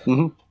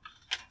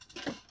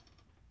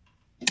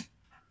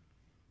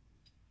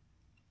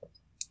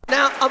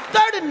 Now, I'm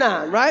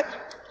 39, right?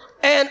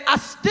 And I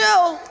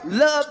still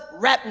love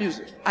rap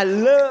music. I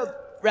love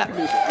rap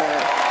music,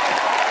 man.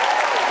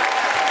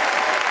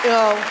 You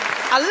know,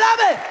 I love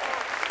it.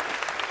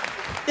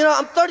 You know,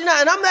 I'm 39,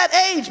 and I'm that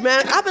age,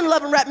 man. I've been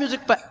loving rap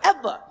music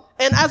forever.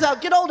 And as I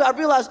get older, I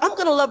realize I'm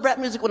going to love rap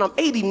music when I'm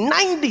 80,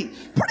 90.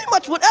 Pretty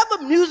much whatever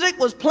music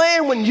was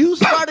playing when you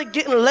started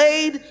getting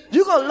laid,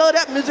 you're going to love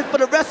that music for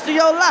the rest of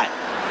your life.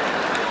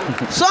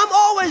 So I'm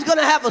always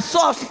gonna have a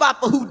soft spot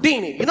for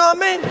Houdini. You know what I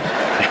mean?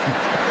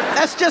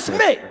 That's just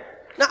me.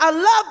 Now, I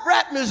love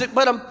rap music,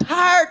 but I'm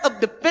tired of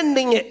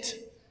defending it.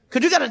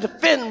 Because you got to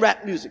defend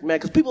rap music, man.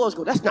 Because people always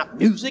go, that's not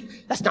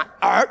music. That's not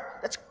art.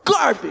 That's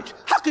garbage.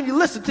 How can you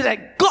listen to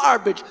that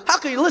garbage? How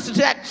can you listen to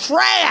that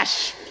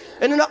trash?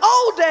 And in the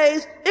old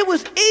days, it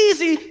was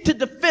easy to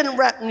defend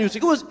rap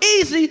music. It was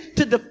easy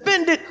to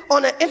defend it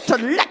on an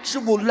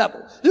intellectual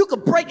level. You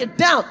could break it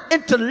down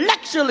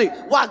intellectually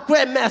why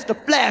Grandmaster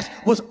Flash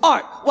was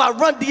art, why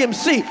Run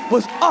DMC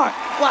was art,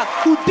 why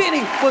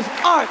Houdini was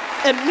art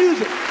and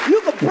music. You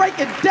could break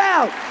it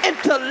down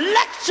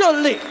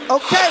intellectually,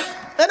 okay?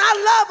 And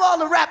I love all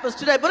the rappers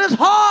today, but it's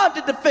hard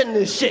to defend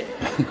this shit.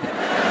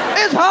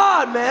 It's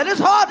hard, man.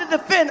 It's hard to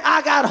defend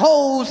I got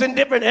hoes in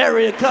different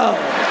area codes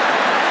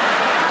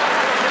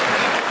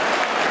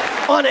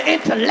on an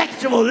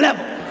intellectual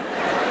level.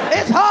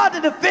 It's hard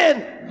to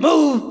defend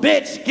move,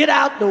 bitch, get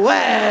out the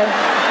way.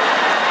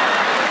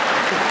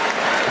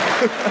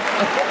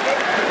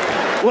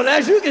 Well,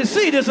 as you can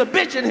see, there's a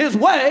bitch in his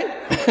way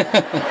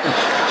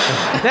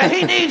that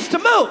he needs to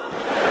move.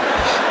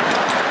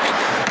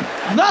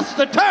 Thus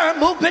the term,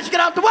 move, bitch, get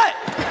out the way.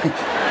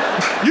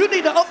 You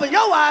need to open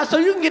your eyes so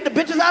you can get the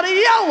bitches out of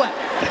your way.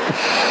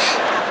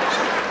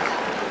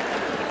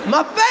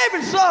 My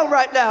favorite song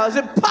right now is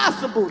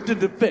Impossible to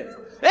Defend.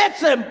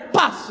 It's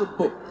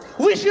impossible.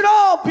 We should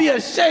all be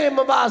ashamed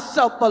of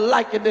ourselves for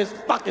liking this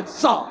fucking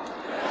song.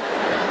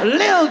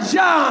 Lil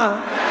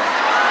Jon.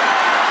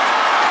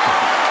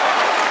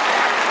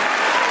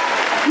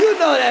 You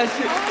know that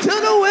shit. To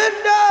the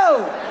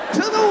window,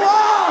 to the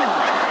wall,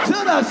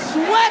 to the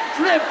sweat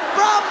drip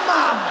from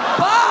my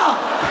ball.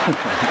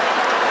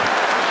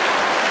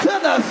 To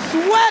the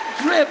sweat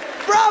drip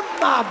from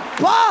my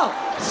ball.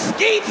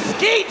 Skeet,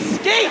 skeet,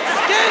 skeet,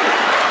 skeet.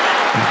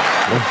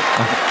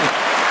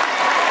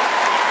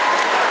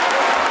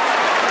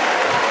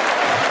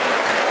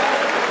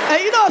 Hey,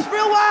 you know what's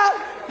real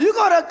wild? You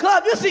go to a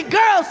club, you see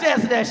girls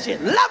dancing that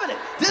shit, loving it.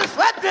 To the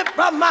sweat drip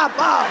from my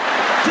ball.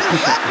 To the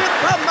sweat drip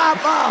from my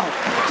ball.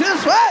 To the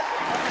sweat,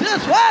 to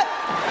the sweat,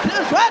 to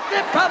the sweat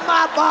drip from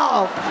my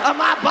balls. Of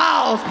my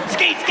balls.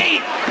 Skeet, skeet.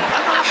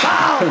 Of my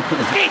balls.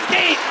 Skeet,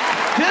 skeet.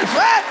 To the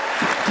sweat,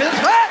 to the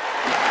sweat.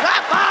 My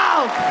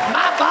balls.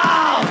 My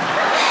balls.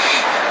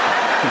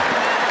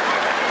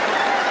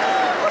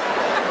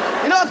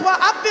 You know what's wild?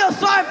 I feel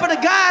sorry for the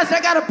guys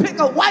that gotta pick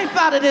a wife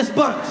out of this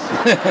bunch.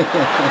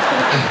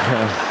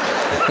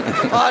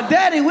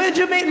 Daddy, where'd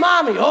you meet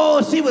mommy?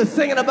 Oh, she was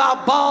singing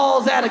about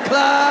balls at a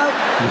club.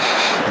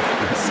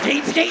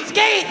 Skate, skate,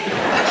 skate.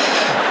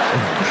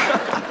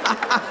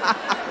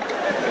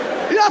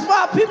 You know, that's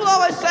why people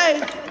always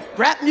say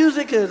rap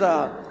music is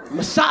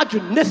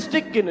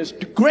misogynistic and it's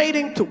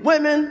degrading to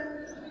women.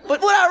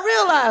 But what I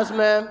realize,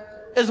 man,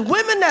 is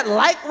women that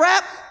like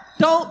rap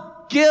don't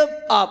give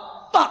a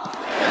fuck.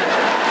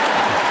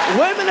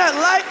 Women that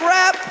like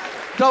rap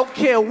don't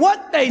care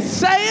what they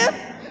saying.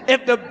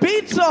 If the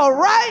beat's all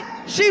right,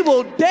 she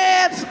will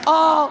dance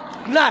all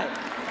night.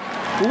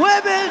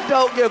 Women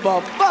don't give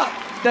a fuck.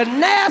 The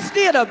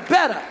nastier, the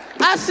better.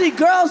 I see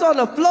girls on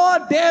the floor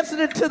dancing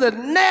into the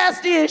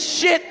nastiest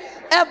shit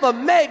ever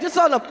made. Just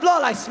on the floor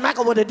like smack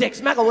her with a dick,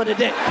 smack her with a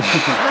dick.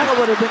 Smack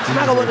her with a dick,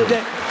 smack her with a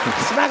dick.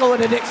 Smack her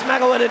with a dick,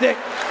 smack her with a dick.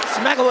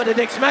 Smack her with a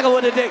dick, smack her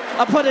with a dick.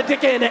 I put a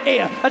dick in the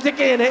air, a dick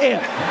in the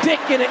air. Dick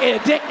in the air,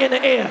 dick in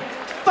the air.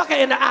 Fuck her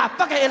in the eye,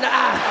 fuck her in the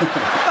eye.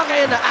 Fuck her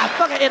in the eye,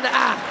 fuck her in the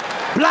eye.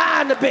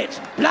 Blind the bitch,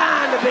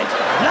 blind the bitch,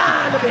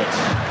 blind the bitch.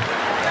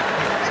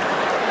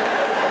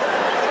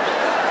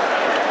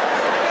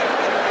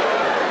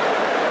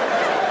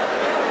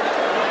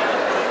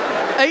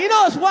 And you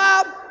know what's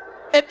wild?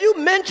 If you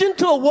mention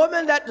to a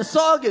woman that the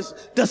song is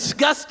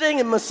disgusting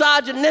and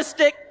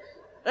misogynistic,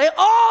 they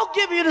all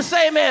give you the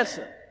same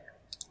answer.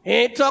 He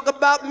ain't talking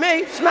about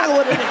me. Smack her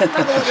with a dick,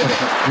 smack her with a dick.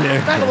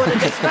 Smack her with a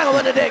dick, smack her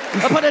with a dick.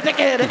 I put a dick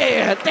in the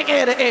air, dick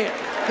in the air.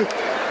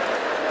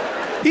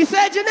 He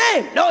said your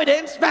name. No, he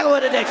didn't. Smack her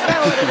with a dick, smack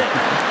her with a dick.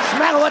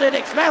 Smack her with a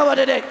dick, smack her with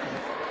a dick.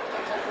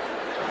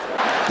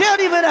 They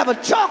don't even have a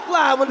chalk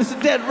line when it's a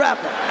dead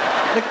rapper.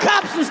 The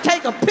cops just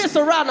take a piss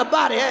around the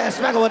body. Yeah,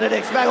 smack her with a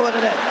dick, smack her with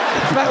a dick.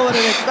 Smack her with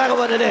a dick, smack her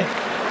with a dick.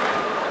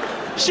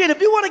 Shit,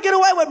 if you want to get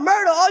away with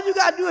murder, all you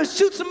gotta do is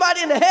shoot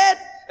somebody in the head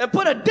and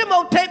put a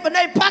demo tape in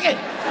their pocket.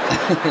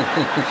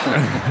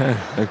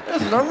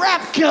 This is a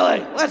rap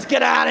killing. Let's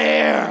get out of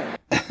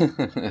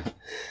here.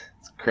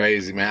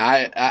 Crazy,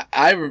 man.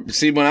 I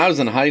see, when I was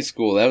in high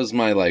school, that was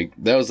like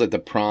the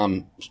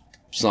prom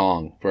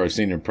song for our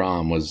senior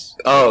prom was.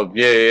 Oh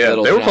yeah.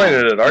 Little They were John.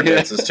 playing it at our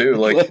dances too,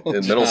 like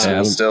in middle school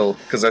John. still.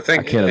 Because I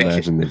think I can't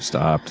imagine they've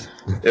stopped.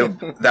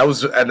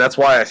 That's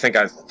why I think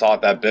I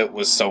thought that bit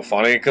was so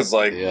funny, because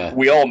like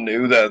we all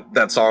knew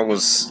that song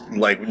was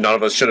like, none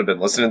of us should have been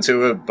listening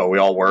to it, but we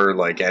all were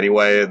like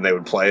anyway, and they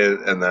would play it,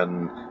 and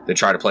then they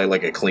try to play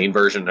like a clean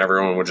version, and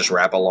everyone would just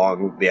rap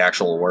along the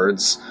actual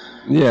words.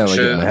 Yeah, like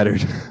it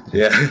mattered.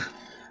 Yeah.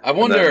 I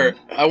wonder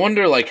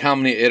like how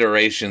many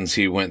iterations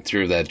he went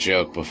through that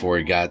joke before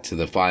he got to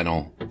the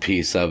final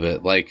piece of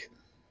it. Like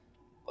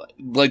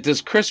like,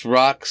 does Chris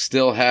Rock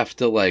still have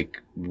to,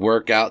 like,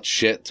 work out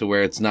shit to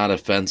where it's not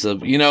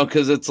offensive? You know,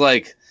 because it's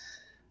like,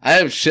 I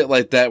have shit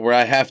like that where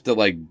I have to,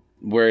 like,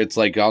 where it's,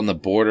 like, on the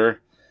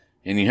border,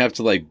 and you have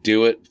to, like,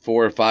 do it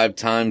 4 or 5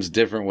 times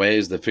different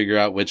ways to figure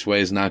out which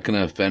way is not going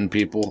to offend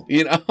people.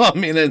 You know, I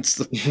mean, it's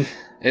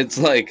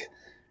like,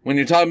 when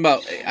you're talking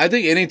about, I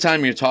think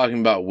anytime you're talking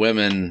about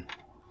women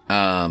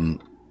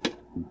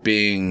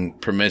being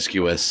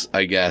promiscuous,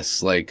 I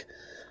guess, like,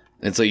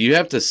 it's like you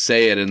have to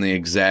say it in the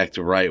exact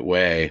right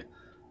way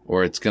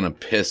or it's going to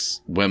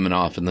piss women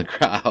off in the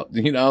crowd,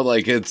 you know,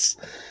 like it's,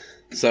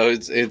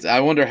 I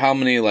wonder how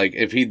many, like,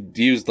 if he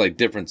used like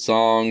different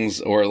songs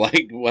or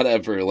like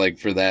whatever, like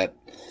for that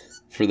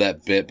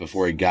bit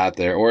before he got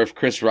there, or if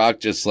Chris Rock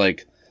just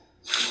like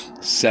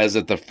says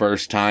it the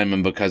first time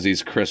and because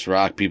he's Chris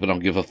Rock, people don't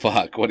give a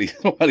fuck what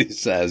he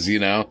says, you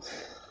know?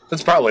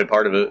 That's probably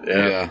part of it.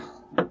 Yeah.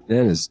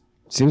 Yeah,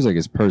 seems like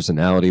his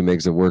personality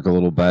makes it work a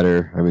little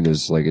better. I mean,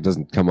 there's like, it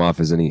doesn't come off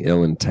as any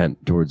ill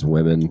intent towards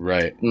women.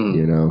 Right.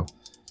 You know,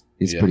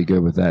 he's pretty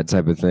good with that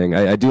type of thing.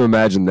 I do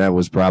imagine that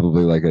was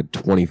probably like a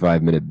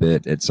 25-minute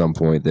bit at some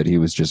point that he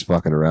was just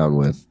fucking around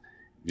with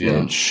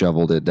and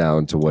shoveled it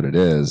down to what it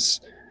is.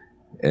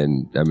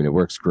 And I mean, it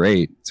works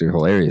great. It's a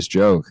hilarious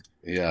joke.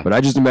 Yeah. But I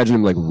just imagine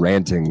him like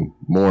ranting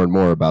more and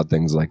more about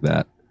things like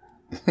that.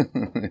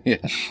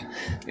 Yeah.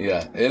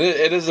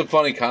 It is a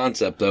funny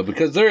concept though,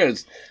 because there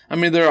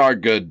are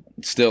good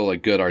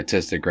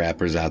artistic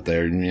rappers out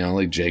there, you know,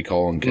 like J.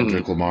 Cole and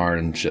Kendrick Lamar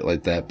and shit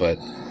like that. But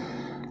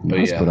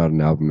Nas put out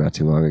an album not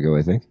too long ago,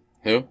 I think.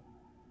 Who?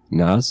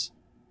 Nas.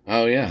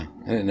 Oh yeah,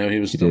 I didn't know he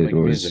was still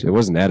making music. It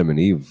wasn't Adam and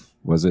Eve,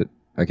 was it?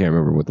 I can't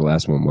remember what the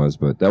last one was,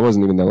 but that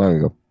wasn't even that long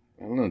ago.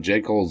 I don't know. J.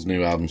 Cole's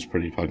new album's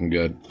pretty fucking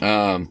good.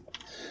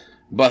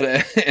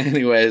 But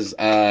anyways,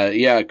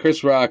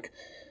 Chris Rock.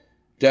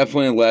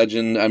 Definitely a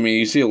legend. I mean,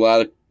 you see a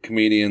lot of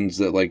comedians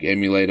that like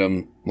emulate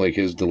him, like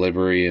his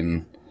delivery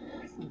and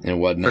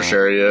whatnot. For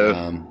sure,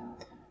 yeah.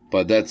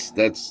 But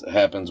that's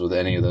happens with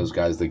any of those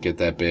guys that get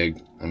that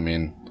big. I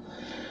mean,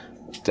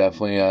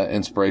 definitely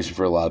inspiration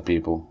for a lot of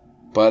people.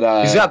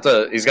 But he's got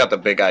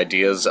the big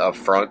ideas up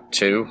front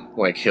too.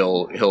 Like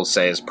he'll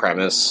say his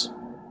premise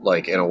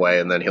like in a way,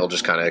 and then he'll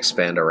just kind of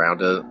expand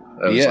around it.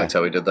 I just liked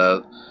how he did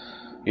that.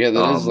 Yeah,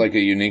 that is like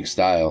a unique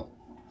style.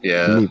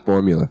 Yeah, unique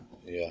formula.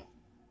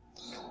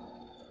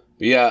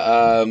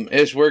 Yeah,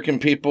 Ish, where can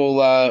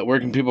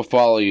people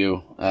follow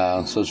you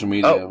on social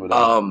media?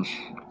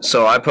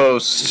 So I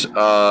post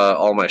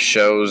all my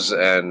shows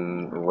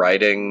and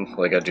writing,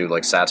 like I do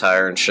like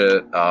satire and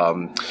shit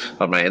on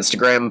my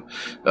Instagram.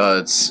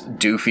 It's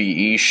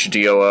Doofyish,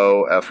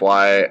 DOOFYISH.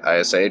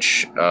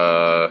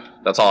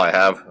 That's all I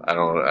have.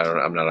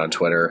 I'm not on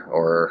Twitter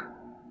or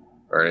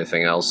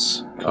anything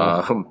else.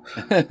 Cool.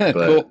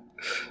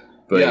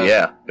 But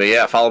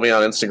yeah, follow me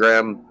on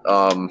Instagram.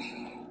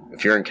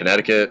 If you're in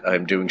Connecticut,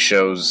 I'm doing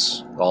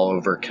shows all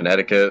over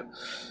Connecticut,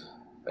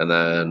 and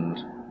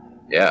then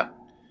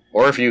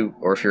or if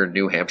you're in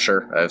New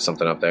Hampshire, I have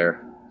something up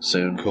there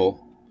soon.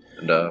 Cool,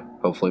 and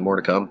hopefully more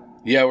to come.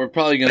 Yeah, we're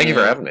probably gonna. Thank you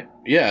for having me.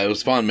 Yeah, it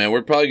was fun, man.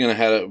 We're probably gonna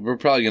head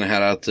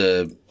out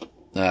to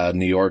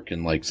New York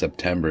in like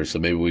September, so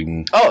maybe we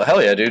can. Oh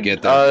hell yeah, dude!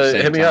 Get there at the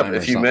same hit me up time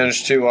if or you something.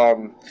 manage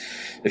to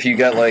if you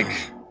get like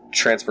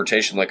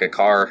transportation, like a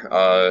car,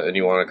 and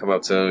you want to come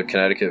up to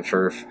Connecticut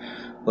for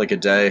like a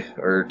day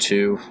or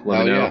two,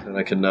 let me know, and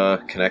I can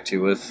connect you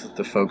with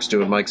the folks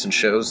doing mics and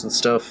shows and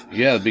stuff.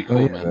 Yeah, it'd be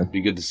cool, man. It'd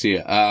be good to see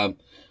you.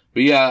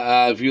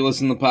 If you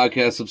listen to the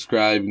podcast,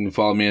 subscribe. You can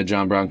follow me at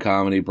John Brown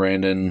Comedy,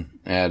 Brandon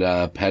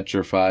at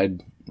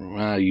Petrified.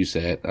 You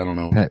say it. I don't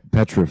know.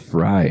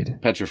 Petrified.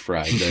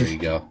 Petrified. There you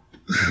go.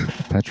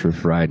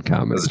 Petrified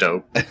Comedy. That's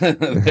dope.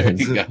 There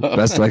you go.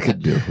 Best I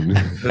could do.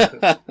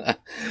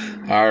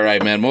 All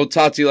right, man. We'll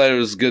talk to you later. It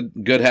was good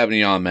having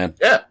you on, man.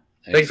 Yeah.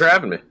 Thanks for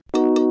having me.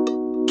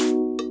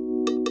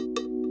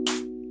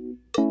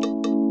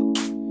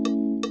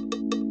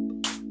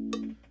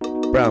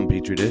 Brown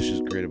Petri Dish is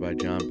created by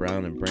John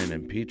Brown and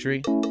Brandon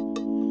Petrie.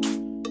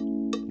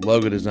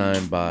 Logo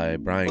designed by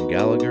Brian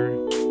Gallagher.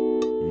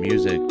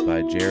 Music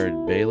by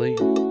Jared Bailey.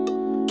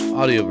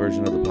 Audio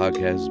version of the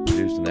podcast is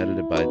produced and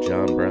edited by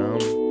John Brown.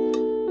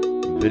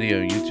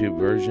 Video YouTube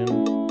version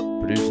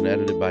produced and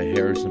edited by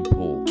Harrison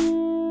Poole.